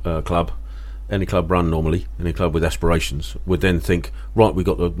normal club, any club run normally, any club with aspirations, would then think, right, we've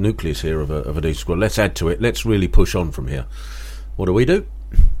got the nucleus here of a decent squad, let's add to it, let's really push on from here. What do?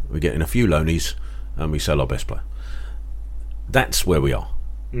 We get in a few loanies and we sell our best player. That's where we are.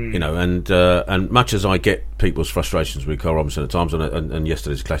 You know, and much as I get people's frustrations with Carl Robinson at times, and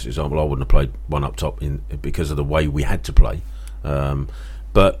yesterday's a classic example, I wouldn't have played one up top because of the way we had to play.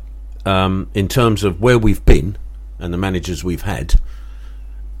 But in terms of where we've been and the managers we've had,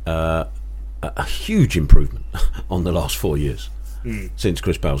 a huge improvement on the last 4 years since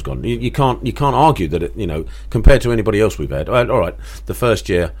Chris Bale's gone. You can't argue that it, you know, compared to anybody else we've had. All right, the first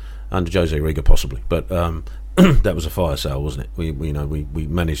year under Jose Riga possibly, but. That was a fire sale, wasn't it? We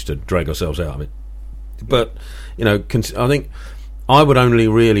managed to drag ourselves out of it. But you know, I think I would only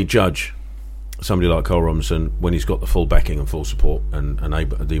really judge somebody like Carl Robinson when he's got the full backing and full support and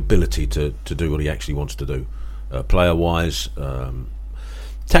the ability to do what he actually wants to do, player wise.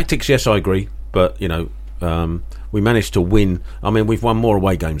 Tactics, yes, I agree, but you know, we managed to win. I mean, we've won more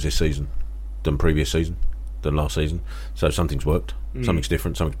away games this season than last season. So something's worked, something's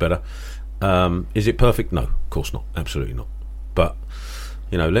different, something's better. Is it perfect? No, of course not. Absolutely not. But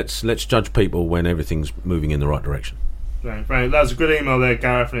you know, let's judge people when everything's moving in the right direction. Right. That was a good email there,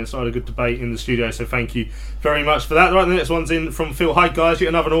 Gareth, and it started a good debate in the studio, so thank you very much for that. Right, the next one's in from Phil. Hi guys, yet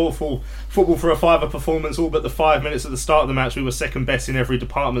another awful football for a fiver performance, all but the 5 minutes at the start of the match. We were second best in every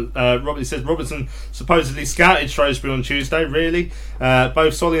department. Robert says Robertson supposedly scouted Shrewsbury on Tuesday. Really?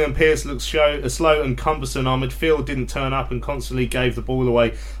 Both Solly and Pearce looked slow and cumbersome. Our midfield didn't turn up and constantly gave the ball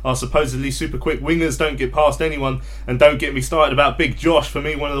away. Our supposedly super quick wingers don't get past anyone, and don't get me started about Big Josh. For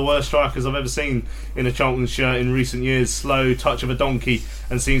me, one of the worst strikers I've ever seen in a Charlton shirt in recent years. Slow touch of a donkey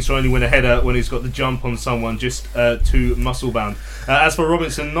and seems to only win a header when he's got the jump on someone, just too muscle bound. As for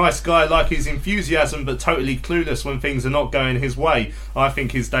Robinson, nice guy, like his enthusiasm, but totally clueless when things are not going his way. I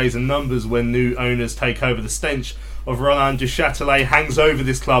think his days are numbers when new owners take over. The stench of Roland Duchâtelet hangs over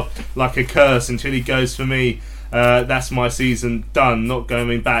this club like a curse until he goes. For me, that's my season done, not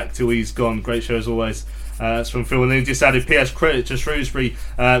going back till he's gone. Great show as always. That's from Phil. And then he just added PS credit to Shrewsbury.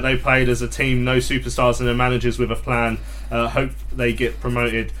 They played as a team, no superstars and their managers with a plan. Hope they get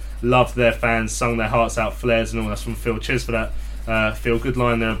promoted. Loved their fans, sung their hearts out, flares and all. That's from Phil. Cheers for that, Phil. Good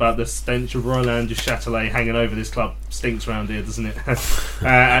line there about the stench of Roland Duchâtelet hanging over this club. Stinks around here, doesn't it?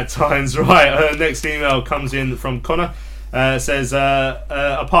 At times. Right, next email comes in from Connor. Says,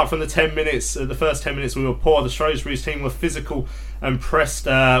 apart from the 10 minutes, the first 10 minutes we were poor. The Shrewsbury's team were physical and pressed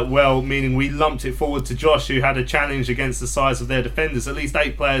well, meaning we lumped it forward to Josh, who had a challenge against the size of their defenders. At least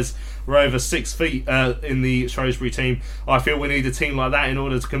 8 players were over 6 feet in the Shrewsbury team. I feel we need a team like that in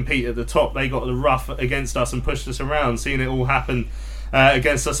order to compete at the top. They got the rough against us and pushed us around. Seeing it all happen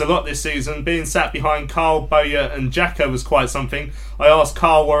against us a lot this season. Being sat behind Carl, Bowyer and Jacko was quite something. I asked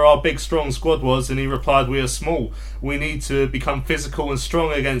Carl where our big strong squad was and he replied, we are small. We need to become physical and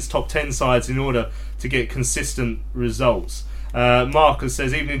strong against top 10 sides in order to get consistent results. Marcus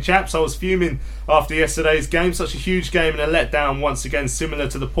says, evening chaps, I was fuming after yesterday's game. Such a huge game and a letdown once again, similar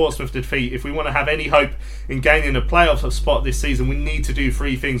to the Portsmouth defeat. If we want to have any hope in gaining a playoff spot this season, we need to do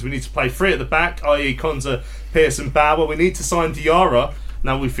 3 things. We need to play 3 at the back, i.e. Konza, Pearce and Bauer. We need to sign Diarra.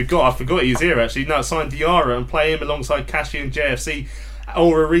 Now I forgot he's here actually. No, sign Diarra and play him alongside Kashi and JFC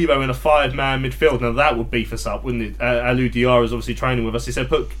or Aribo in a 5-man midfield. Now that would beef us up, wouldn't it? Alou Diarra is obviously training with us. He said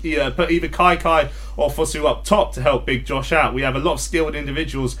put either Kai or Fosu up top to help Big Josh out. We have a lot of skilled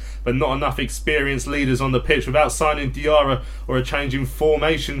individuals but not enough experienced leaders on the pitch. Without signing Diarra or a change in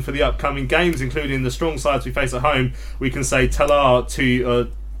formation for the upcoming games, including the strong sides we face at home, we can say Talar to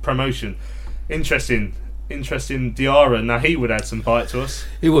promotion. Interesting Diarra. Now he would add some bite to us.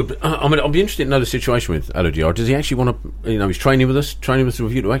 He would. I mean, I'll be interested to know the situation with Alou Diarra. Does he actually want to? You know, he's training with us with a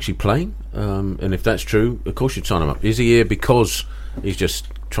view to actually playing. And if that's true, of course you'd sign him up. Is he here because he's just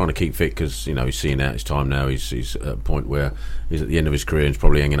trying to keep fit? Because you know he's seeing out his time now. He's at a point where he's at the end of his career and he's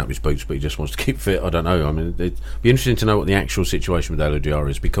probably hanging up his boots, but he just wants to keep fit. I don't know. I mean, it'd be interesting to know what the actual situation with Alou Diarra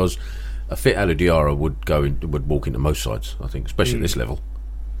is, because a fit Alou Diarra would walk into most sides, I think, especially at this level.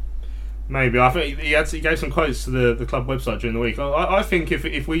 Maybe. I think he gave some quotes to the club website during the week. I think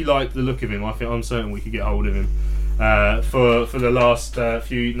if we like the look of him, I'm certain we could get hold of him for the last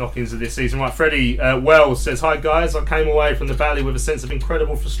few knock-ins of this season. Right, Freddie Wells says, hi guys, I came away from the Valley with a sense of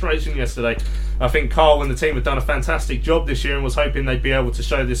incredible frustration yesterday. I think Carl and the team have done a fantastic job this year and was hoping they'd be able to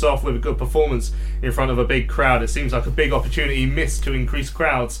show this off with a good performance in front of a big crowd. It seems like a big opportunity missed to increase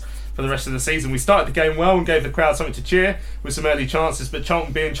crowds for the rest of the season. We started the game well and gave the crowd something to cheer with some early chances, but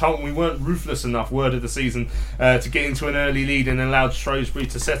Charlton being Charlton, we weren't ruthless enough, word of the season, to get into an early lead and allowed Shrewsbury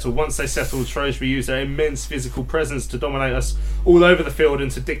to settle. Once they settled, Shrewsbury used their immense physical presence to dominate us all over the field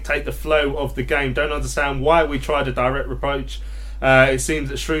and to dictate the flow of the game. Don't understand why we tried a direct approach. It seems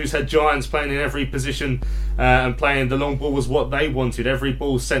that Shrews had giants playing in every position and playing the long ball was what they wanted. Every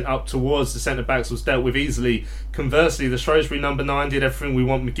ball sent up towards the centre-backs was dealt with easily. Conversely, the Shrewsbury number 9 did everything we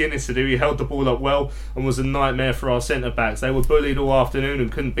want McGuinness to do. He held the ball up well and was a nightmare for our centre-backs. They were bullied all afternoon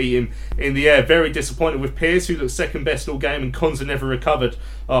and couldn't beat him in the air. Very disappointed with Pearce, who looked second best all game, and Konza never recovered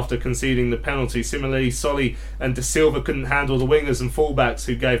after conceding the penalty. Similarly, Solly and De Silva couldn't handle the wingers and fullbacks,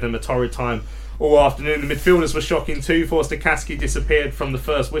 who gave them a torrid time all afternoon. The midfielders were shocking too. Forster Kasky disappeared from the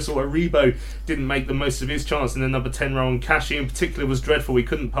first whistle. Aribo didn't make the most of his chance in the number 10 role, and Kashi in particular was dreadful. He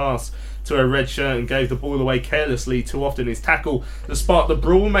couldn't pass to a red shirt and gave the ball away carelessly too often. His tackle that sparked the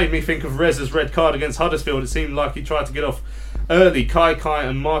brawl made me think of Rez's red card against Huddersfield. It seemed like he tried to get off early. Kai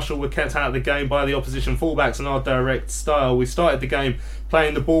and Marshall were kept out of the game by the opposition fullbacks and our direct style. We started the game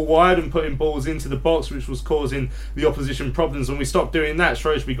playing the ball wide and putting balls into the box, which was causing the opposition problems. When we stopped doing that,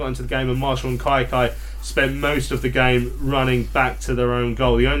 Shrewsbury got into the game and Marshall and Kai spent most of the game running back to their own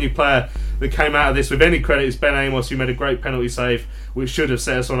goal. The only player that came out of this with any credit is Ben Amos, who made a great penalty save, which should have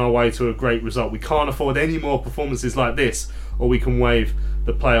set us on our way to a great result. We can't afford any more performances like this, or we can wave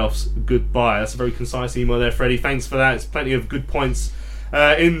the playoffs goodbye. That's a very concise email there, Freddie. Thanks for that. It's plenty of good points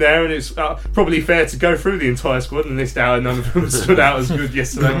in there, and it's probably fair to go through the entire squad, and this hour none of them stood out as good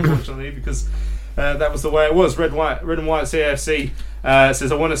yesterday, unfortunately, because that was the way it was. Red and White CFC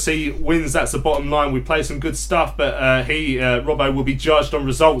says, I want to see wins, that's the bottom line. We play some good stuff, but Robbo will be judged on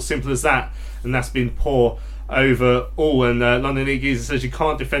results, simple as that, and that's been poor overall. And London League Geezer says, you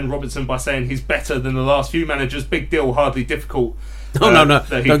can't defend Robertson by saying he's better than the last few managers. Big deal, hardly difficult. No,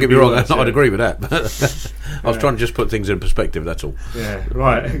 don't get me wrong, I'd agree with that. I was trying to just put things in perspective, that's all. Yeah,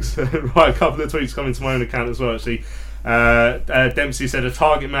 right. Right, a couple of tweets coming to my own account as well, actually. Dempsey said, a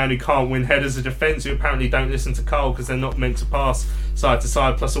target man who can't win headers, a defence who apparently don't listen to Carl because they're not meant to pass side to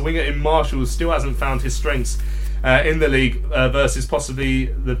side, plus a winger in Marshall who still hasn't found his strengths in the league versus possibly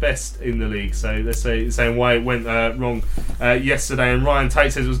the best in the league. So let's say saying why it went wrong yesterday. And Ryan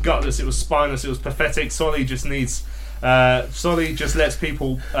Tate says it was gutless, it was spineless, it was pathetic. Solly just lets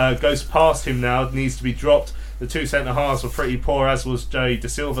people go past him now. It needs to be dropped. The two centre halves were pretty poor, as was Joey De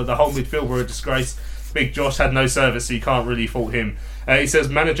Silva. The whole midfield were a disgrace. Big Josh had no service, so you can't really fault him. He says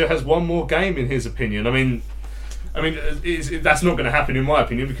manager has one more game in his opinion. I mean, that's not going to happen in my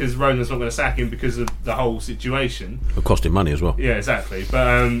opinion, because Ronan's not going to sack him because of the whole situation. It'll cost him money as well. Yeah, exactly.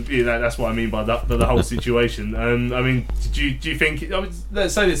 But that's what I mean by the whole situation. I mean, do you think?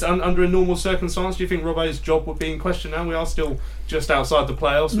 Let's say this: under a normal circumstance, do you think Robbo's job would be in question now? We are still just outside the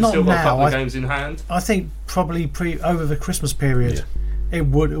playoffs. We've still got a couple of games in hand. I think probably over the Christmas period. Yeah. It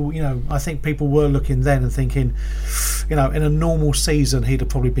would, I think people were looking then and thinking, in a normal season he'd have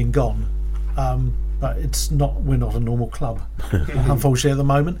probably been gone. But it's not. We're not a normal club, unfortunately, at the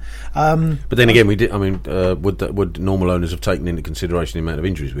moment. But then again, we did. I mean, would normal owners have taken into consideration the amount of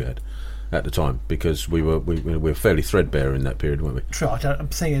injuries we had at the time? Because we were fairly threadbare in that period, weren't we? True. The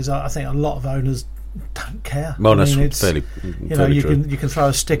thing is, I think a lot of owners don't care. Well, that's fairly. You can throw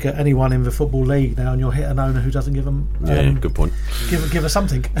a stick at anyone in the football league now, and you'll hit an owner who doesn't give them. Good point. Give us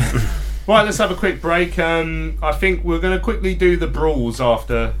something. Right, let's have a quick break. I think we're going to quickly do the brawls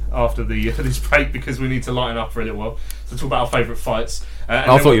after this break, because we need to lighten up for a little while. So talk about our favourite fights.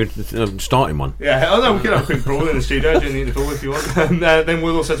 I thought you were starting one. Yeah, we can have a quick brawl in the studio during the interval if you want. And then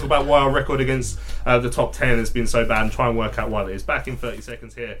we'll also talk about why our record against the top 10 has been so bad and try and work out why that is. Back in 30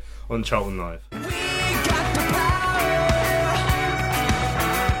 seconds here on Charlton Live.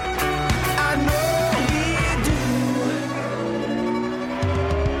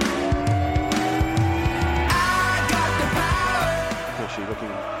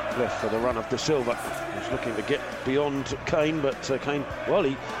 For the run of De Silva, who's looking to get beyond Kane, but Kane,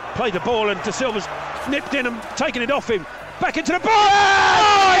 he played the ball and De Silva's nipped in and taken it off him. Back into the ball!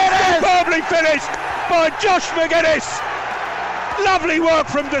 Oh, superbly finished by Josh McGuinness! Lovely work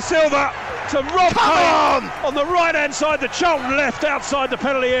from De Silva to Rob Kane on the right-hand side, the Charlton left outside the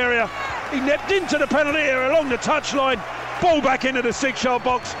penalty area. He nipped into the penalty area along the touchline, ball back into the 6-yard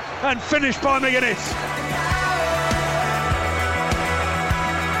box and finished by McGuinness.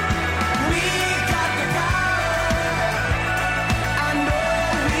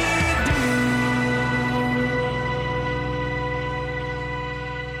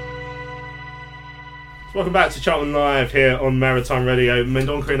 Welcome back to Charlton Live here on Maritime Radio.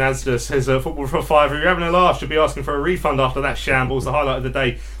 Mendonca in Asda says, football for a fiver. You're having a laugh. Should be asking for a refund after that shambles. The highlight of the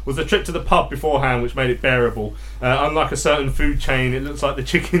day was the trip to the pub beforehand, which made it bearable. Unlike a certain food chain, it looks like the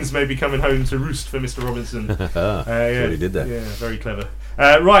chickens may be coming home to roost for Mr. Robinson. Yeah, he did that. Yeah, very clever.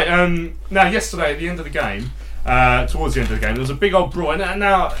 Right, now yesterday at the end of the game, towards the end of the game, there was a big old brawl, and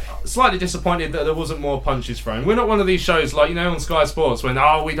now slightly disappointed that there wasn't more punches thrown. We're not one of these shows like, on Sky Sports when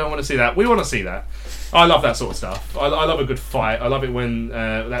we don't want to see that. We want to see that. I love that sort of stuff. I love a good fight. I love it when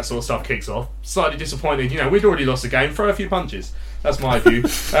that sort of stuff kicks off. Slightly disappointed, we'd already lost the game. Throw a few punches. That's my view.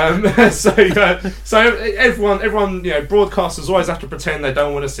 So everyone, broadcasters always have to pretend they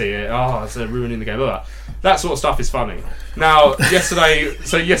don't want to see it. It's ruining the game. Blah, blah. That sort of stuff is funny. Now,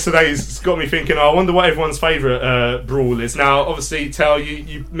 yesterday's got me thinking, I wonder what everyone's favourite brawl is. Now, obviously, Tel,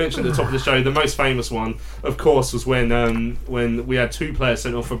 you mentioned at the top of the show, the most famous one, of course, was when we had two players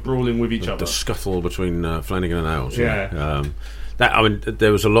sent off for brawling with each other. The scuffle between Flanagan and Ailes. Yeah.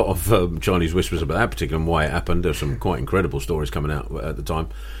 There was a lot of Chinese whispers about that particular and why it happened. There were some quite incredible stories coming out at the time.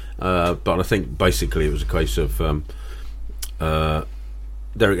 But I think basically it was a case of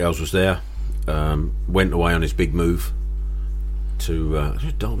Derek Ailes was there, went away on his big move to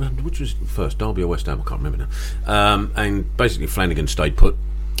which was first, Derby or West Ham, I can't remember now. And basically Flanagan stayed put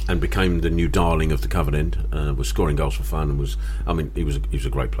and became the new darling of the Covered End. Was scoring goals for fun and he was a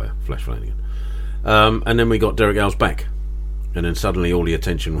great player, Flash Flanagan. And then we got Derek Ailes back. And then suddenly all the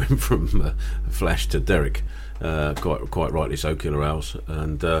attention went from Flash to Derek, quite rightly so, Killer Ailes.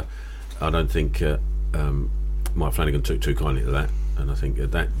 And I don't think Mike Flanagan took too kindly to that. And I think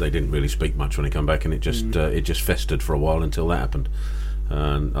that they didn't really speak much when he came back, and it just festered for a while until that happened.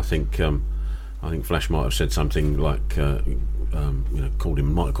 And I think Flash might have said something like, might have called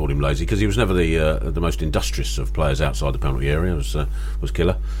him lazy, because he was never the most industrious of players outside the penalty area. Was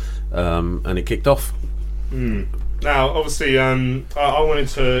Killer, and it kicked off. Now, obviously, I wanted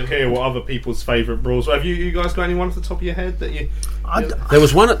to hear what other people's favourite brawls were. Have you guys got anyone off the top of your head that you? There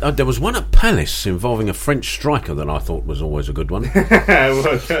was one at Palace involving a French striker that I thought was always a good one.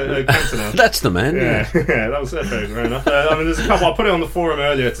 Cantona. That's the man. Yeah, that was fair enough. There's a couple. I put it on the forum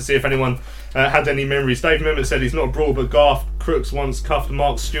earlier to see if anyone had any memories. Dave Memmott said he's not a brawl, but Garth Crooks once cuffed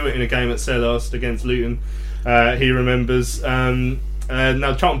Mark Stewart in a game at Selhurst against Luton. He remembers.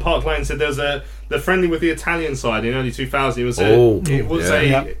 Now, Charlton Park Lane said there's the friendly with the Italian side in early 2000. It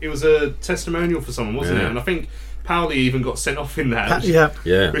was a testimonial for someone, wasn't it? And I think Pauli even got sent off in that.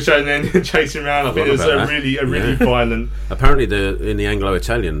 Which and then chasing around. I think it was a really violent. Apparently, in the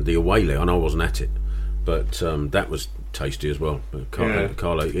Anglo-Italian, the away leg. I know I wasn't at it, but that was tasty as well. Carlo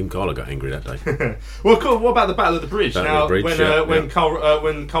got angry that day. Well, cool. What about the Battle of the Bridge? When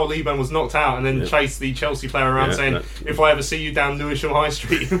Cole Leaburn was knocked out and then chased the Chelsea player around saying, "If I ever see you down Lewisham High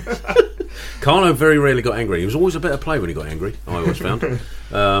Street." Carlo very rarely got angry. He was always a better player when he got angry, I always found.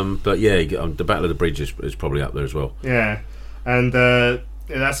 But the Battle of the Bridge is probably up there as well. Yeah, and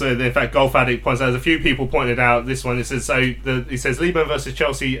that's in fact Golf Addict points out. There's a few people pointed out this one. It says he says Leaburn versus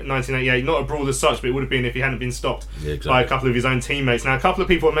Chelsea 1988, not a brawl as such, but it would have been if he hadn't been stopped by a couple of his own teammates. Now, a couple of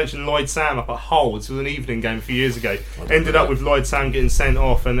people have mentioned Lloyd Sam up at Hull. This was an evening game a few years ago. Ended up with Lloyd Sam getting sent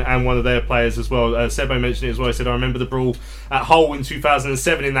off and one of their players as well. Sebo mentioned it as well. He said, I remember the brawl at Hull in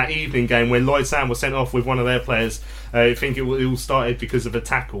 2007 in that evening game where Lloyd Sam was sent off with one of their players. I think it all started because of a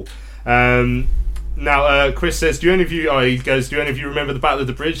tackle. Now, Chris says, do any of you remember the Battle of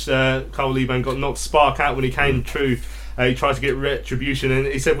the Bridge? Cole Leaburn got knocked spark out when he came through. He tried to get retribution, and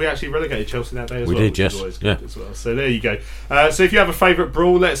he said we actually relegated Chelsea that day as well. We did, yes. As well. So there you go. So if you have a favourite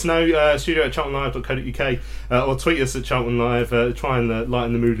brawl, let us know. Studio at charltonlive.co.uk or tweet us at Charlton Live. Try and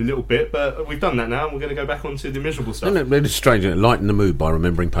lighten the mood a little bit, but we've done that now, and we're going to go back onto the miserable stuff. It's strange, lighten the mood by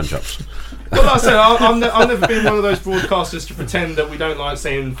remembering punch-ups. Well, like I said, I've never been one of those broadcasters to pretend that we don't like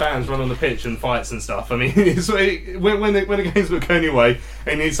seeing fans run on the pitch and fights and stuff. I mean, when the game's not going your way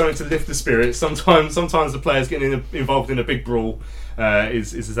and you need something to lift the spirits, sometimes the players getting involved in a big brawl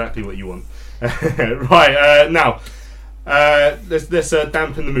is exactly what you want. Right, now let's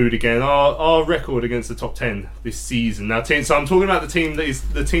dampen the mood again. Our record against the top 10 this season. Now, so I'm talking about the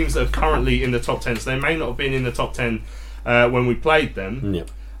teams that are currently in the top 10. So they may not have been in the top 10 when we played them.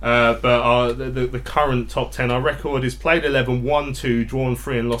 Yep. But the current top 10, our record is played 11, won 2, drawn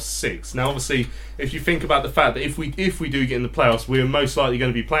 3 and lost 6. Now, obviously, if you think about the fact that if we do get in the playoffs, we're most likely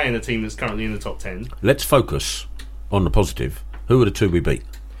going to be playing a team that's currently in the top 10. Let's focus on the positive. Who were the two we beat?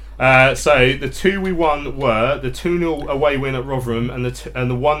 So the two we won were the 2-0 away win at Rotherham and the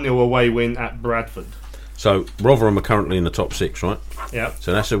 1-0 away win at Bradford. So Rotherham are currently in the top 6, right? Yeah.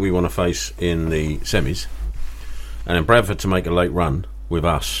 So that's who we want to face in the semis. And then Bradford to make a late run with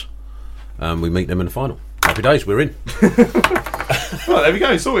us, we meet them in the final. Happy days, we're in. Well, there we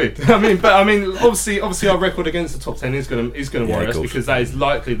go, sorted. Obviously, our record against the top 10 is going to worry us, because that is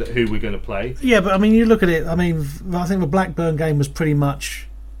likely that who we're going to play. Yeah, but you look at it. I think the Blackburn game was pretty much,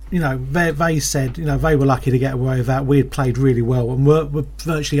 they said, they were lucky to get away with that. We had played really well, and we're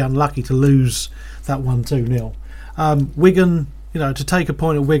virtually unlucky to lose that 1-2-0. Wigan, to take a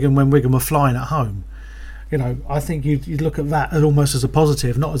point at Wigan when Wigan were flying at home. I think you'd look at that almost as a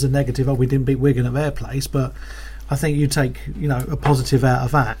positive, not as a negative. Oh, we didn't beat Wigan at their place, but I think you take a positive out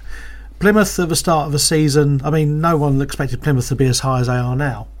of that. Plymouth at the start of the season, no one expected Plymouth to be as high as they are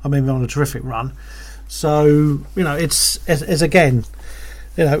now. They're on a terrific run. So it's again,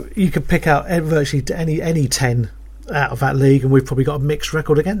 you could pick out virtually any 10 out of that league, and we've probably got a mixed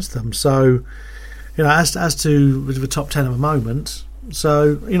record against them. So as to the top 10 at the moment,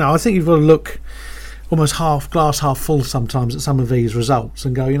 so I think you've got to look almost glass half full sometimes at some of these results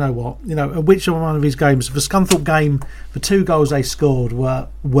and go, which one of these games, the Scunthorpe game, the 2 goals they scored were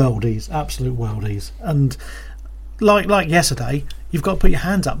worldies, absolute worldies. And like yesterday, you've got to put your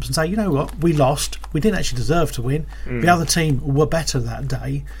hands up and say, we lost, we didn't actually deserve to win. The other team were better that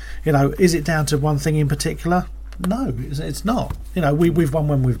day. Is it down to one thing in particular? No, it's not. We've won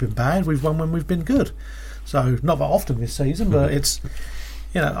when we've been bad, we've won when we've been good. So not that often this season, but it's...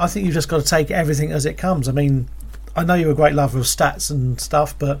 I think you've just got to take everything as it comes. I know you're a great lover of stats and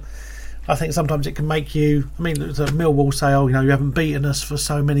stuff, but I think sometimes it can make you... Millwall say, you haven't beaten us for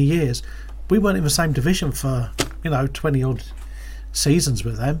so many years. We weren't in the same division for, 20-odd seasons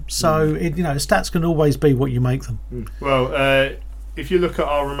with them. So, stats can always be what you make them. Well, if you look at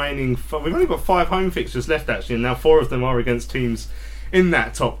our remaining... We've only got 5 home fixtures left, actually, and now 4 of them are against teams in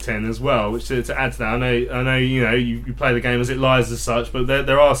that top 10 as well, which to add to that, I know you play the game as it lies as such, but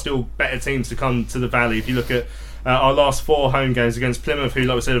there are still better teams to come to the Valley. If you look at our last 4 home games against Plymouth, who,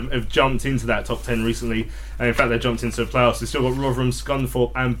 like I said, have jumped into that top 10 recently, and in fact they jumped into the playoffs. We've still got Rotherham,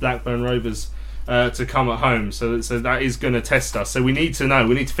 Scunthorpe and Blackburn Rovers to come at home, so that is going to test us. So we need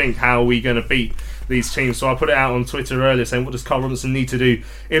to think how we're going to beat these teams. So I put it out on Twitter earlier saying, what does Carl Robinson need to do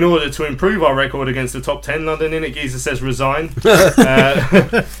in order to improve our record against the top 10? London Init Geezer says resign.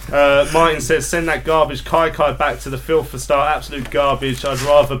 Martin says send that garbage Kai back to the filth for start. Absolute garbage. I'd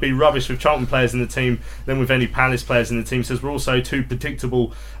rather be rubbish with Charlton players in the team than with any Palace players in the team. Says we're also too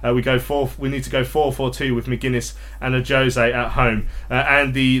predictable. We need to go 4-4-2 with McGuinness and a Jose at home.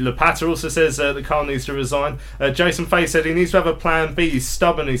 Andy Lapata also says that Carl needs to resign. Jason Fay said he needs to have a plan B. He's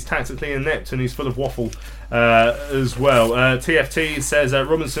stubborn, he's tactically inept, and he's full of waffle as well. TFT says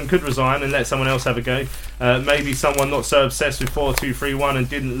Robinson could resign and let someone else have a go. Maybe someone not so obsessed with 4-2-3-1 and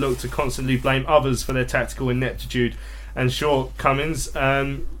didn't look to constantly blame others for their tactical ineptitude and shortcomings.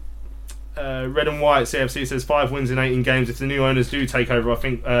 Red and White CFC says 5 wins in 18 games. If the new owners do take over, I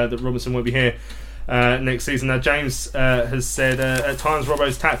think that Robinson won't be here next season. Now James has said at times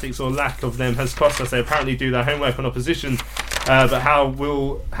Robbo's tactics or lack of them has cost us. They apparently do their homework on opposition, but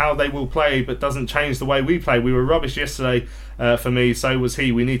how they will play but doesn't change the way we play. We were rubbish yesterday for me, so was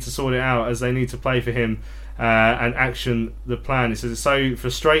he. We need to sort it out as they need to play for him and action the plan. He says it's so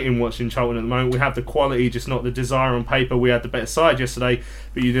frustrating watching Charlton at the moment. We have the quality, just not the desire on paper. We had the better side yesterday,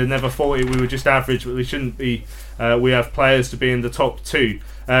 but you'd have never thought it. We were just average, but we shouldn't be. We have players to be in the top 2.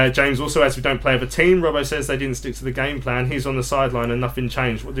 James also adds we don't play with a team. Robbo says they didn't stick to the game plan. He's on the sideline and nothing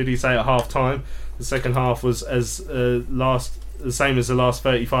changed. What did he say at half time? The second half was the same as the last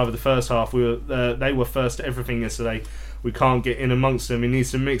 35 of the first half. They were first to everything yesterday. We can't get in amongst them. He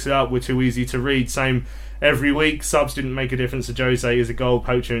needs to mix it up. We're too easy to read. Same every week. Subs didn't make a difference. Jose is a goal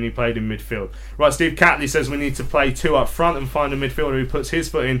poacher and he played in midfield. Right, Steve Catley says we need to play 2 up front and find a midfielder who puts his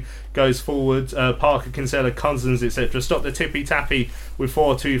foot in, goes forward. Parker, Kinsella, Cousins, etc. Stop the tippy-tappy with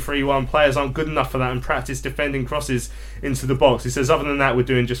 4-2-3-1. Players aren't good enough for that and practice defending crosses into the box. He says other than that we're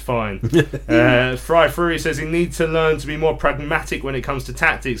doing just fine. Fry Fury says he needs to learn to be more pragmatic when it comes to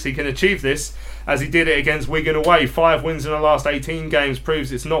tactics. He can achieve this as he did it against Wigan away. 5 wins in the last 18 games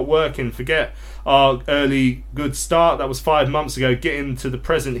proves it's not working. Forget our early good start. That was 5 months ago. Get into the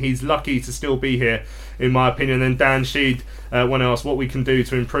present. He's lucky to still be here, in my opinion. And Dan Sheed, when asked what we can do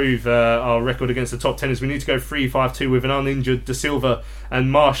to improve our record against the top 10, is we need to go 3-5-2 with an uninjured De Silva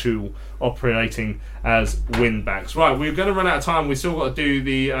and Marshall operating as win-backs. Right, we're going to run out of time. We've still got to do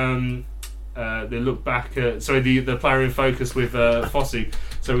the look back at, the player in focus with Fosu.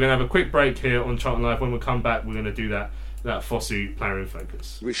 So we're going to have a quick break here on Charlton Live. When we come back, we're going to do that Fosu player in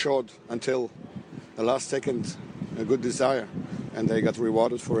focus. We showed until the last second a good desire, and they got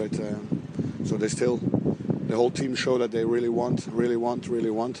rewarded for it. So they still, the whole team showed that they really want. Really want.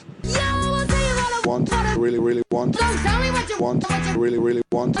 Want, really want.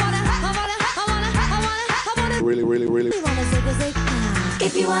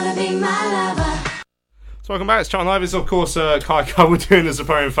 If you wanna be my lover. So welcome back. It's Charlton Live. It's of course Kai we're doing the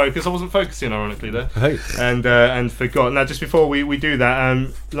Zapparian Focus. I wasn't focusing ironically there. Hey. And forgot. Now just before we do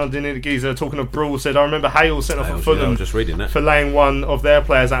that, London Geezer talking of Brawl said I remember Hale sent off at Fulham I was just reading that. for laying one of their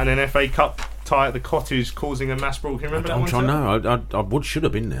players out in an FA Cup tie at the Cottage, causing a mass brawl. Can you remember that one? I'm trying to know. I should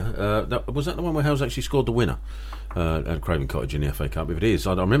have been there. Was that the one where Hale's actually scored the winner at Craven Cottage in the FA Cup? If it is,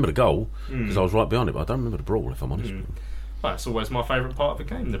 I remember the goal because I was right behind it, but I don't remember the brawl, if I'm honest. Well, it's always my favourite part of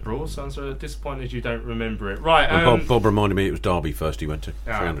the game, the brawl. So I'm disappointed you don't remember it. Right. Bob reminded me it was Derby first he went to.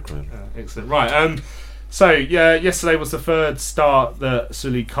 300 grand. Excellent. Right. So, yesterday was the third start that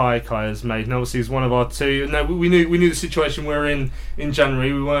Sully Kai has made, and obviously he's one of our two. Now, we knew the situation we're in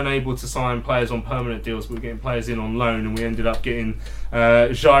January. We weren't able to sign players on permanent deals. We were getting players in on loan, and we ended up getting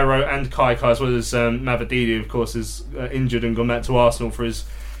Jairo and Kai, as well as Mavadidi, of course, is injured and gone back to Arsenal for his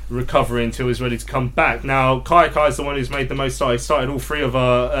recovery until he's ready to come back. Now, Kai is the one who's made the most start. He started all three of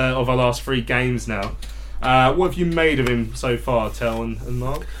our last 3 games now. What have you made of him so far, Tel and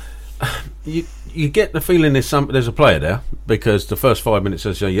Mark? You get the feeling there's a player there, because the first 5 minutes,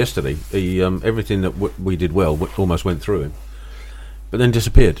 as yesterday, he, everything that we did well almost went through him, but then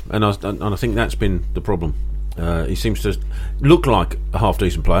disappeared, and I think that's been the problem. He seems to look like a half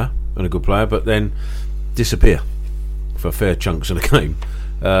decent player and a good player, but then disappear for fair chunks of the game,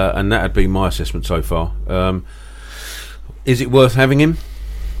 and that had been my assessment so far. Is it worth having him?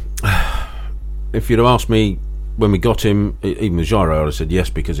 If you'd have asked me when we got him, even with Jairo, I'd have said yes,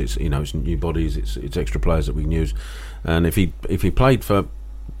 because it's it's new bodies, it's extra players that we can use. And if he played for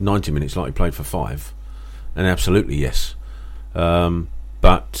 90 minutes like he played for 5, then absolutely yes.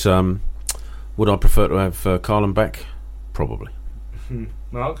 But would I prefer to have Carlin back? Probably.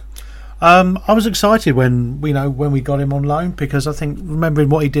 Mark? I was excited when we got him on loan, because I think, remembering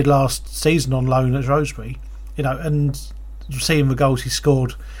what he did last season on loan at Shrewsbury, and seeing the goals he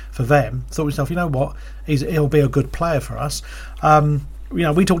scored for them, thought to myself, you know what, he'll be a good player for us.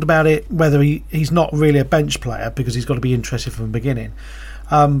 We talked about it, whether he's not really a bench player because he's got to be interested from the beginning.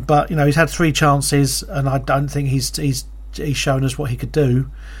 But he's had 3 chances, and I don't think he's shown us what he could do.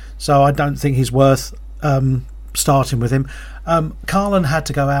 So I don't think he's worth starting with him. Carlin had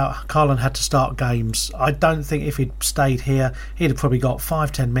to go out. Carlin had to start games. I don't think if he'd stayed here, he'd have probably got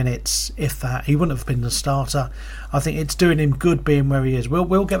 5-10 minutes, if that. He wouldn't have been the starter. I think it's doing him good being where he is.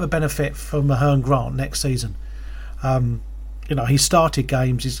 We'll get the benefit from Mahern Grant next season. He started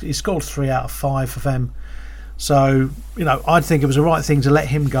games. He scored 3 out of 5 for them. So I think it was the right thing to let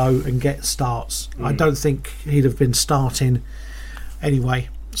him go and get starts. I don't think he'd have been starting anyway.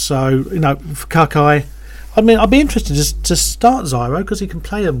 So for Kakai, I mean, I'd be interested to start Zyro, because he can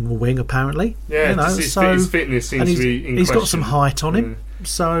play on the wing apparently. Yeah, his fitness seems to be in question. He's got some height on him,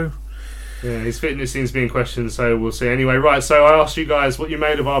 so. Yeah, his fitness seems to be in question, so we'll see. Anyway, right, so I asked you guys what you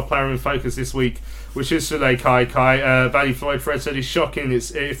made of our player in focus this week, which is Sully Kai. Valley Floyd Fred said it's shocking.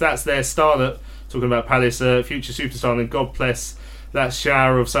 If that's their star, that talking about Palace, future superstar, then God bless that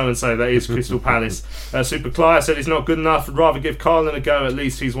shower of so-and-so that is Crystal Palace. Super Clive said he's not good enough. I'd rather give Carlin a go, at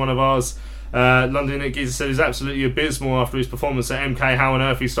least he's one of ours. London Nick Geezer said he's absolutely abysmal after his performance at MK. How on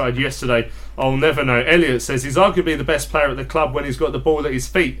earth he started yesterday, I'll never know. Elliot says he's arguably the best player at the club when he's got the ball at his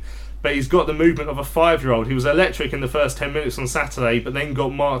feet, but he's got the movement of a 5-year-old. He was electric in the first 10 minutes on Saturday, but then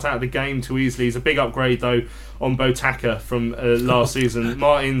got marked out of the game too easily. He's a big upgrade though on Botaka from last season.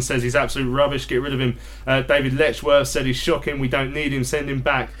 Martin says he's absolute rubbish, get rid of him. David Letchworth said he's shocking, we don't need him, send him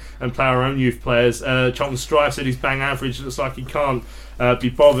back and play our own youth players. Charlton Strife said he's bang average, looks like he can't be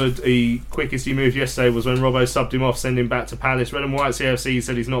bothered. The quickest he moved yesterday was when Robbo subbed him off, send him back to Palace. Red and White CFC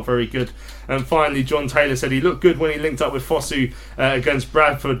said he's not very good. And finally John Taylor said he looked good when he linked up with Fosu against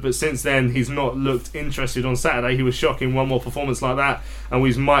Bradford, but since then he's not looked interested. On Saturday he was shocking, one more performance like that and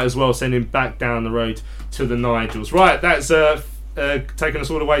we might as well send him back down the road to the Nigels. Right, that's taken us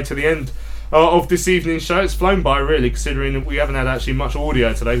all the way to the end of this evening's show. It's flown by really, considering that we haven't had actually much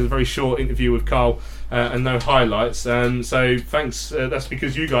audio today. It was a very short interview with Carl and no highlights, so thanks, that's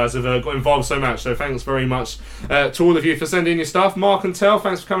because you guys have got involved so much, so thanks very much to all of you for sending your stuff. Mark and Tel,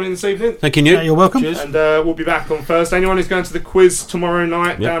 thanks for coming in this evening. Thank you, Newt. You're welcome. Cheers. And we'll be back on Thursday. Anyone who's going to the quiz tomorrow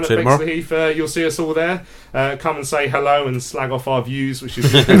night down at Bexley Heath, you'll see us all there. Come and say hello and slag off our views, which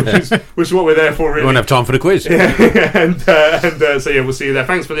is what we're there for really. We won't have time for the quiz. and so yeah, we'll see you there.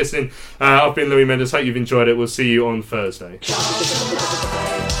 Thanks for listening. I've been Louis Mendes, hope you've enjoyed it. We'll see you on Thursday.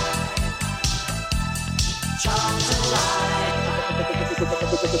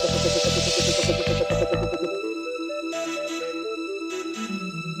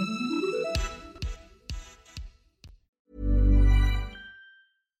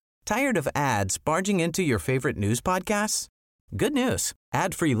 Tired of ads barging into your favorite news podcasts? Good news.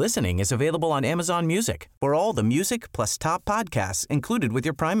 Ad-free listening is available on Amazon Music for all the music plus top podcasts included with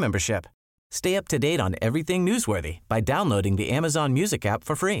your Prime membership. Stay up to date on everything newsworthy by downloading the Amazon Music app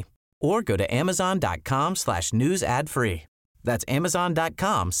for free or go to amazon.com/news ad free. That's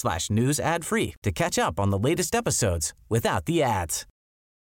amazon.com/news ad free to catch up on the latest episodes without the ads.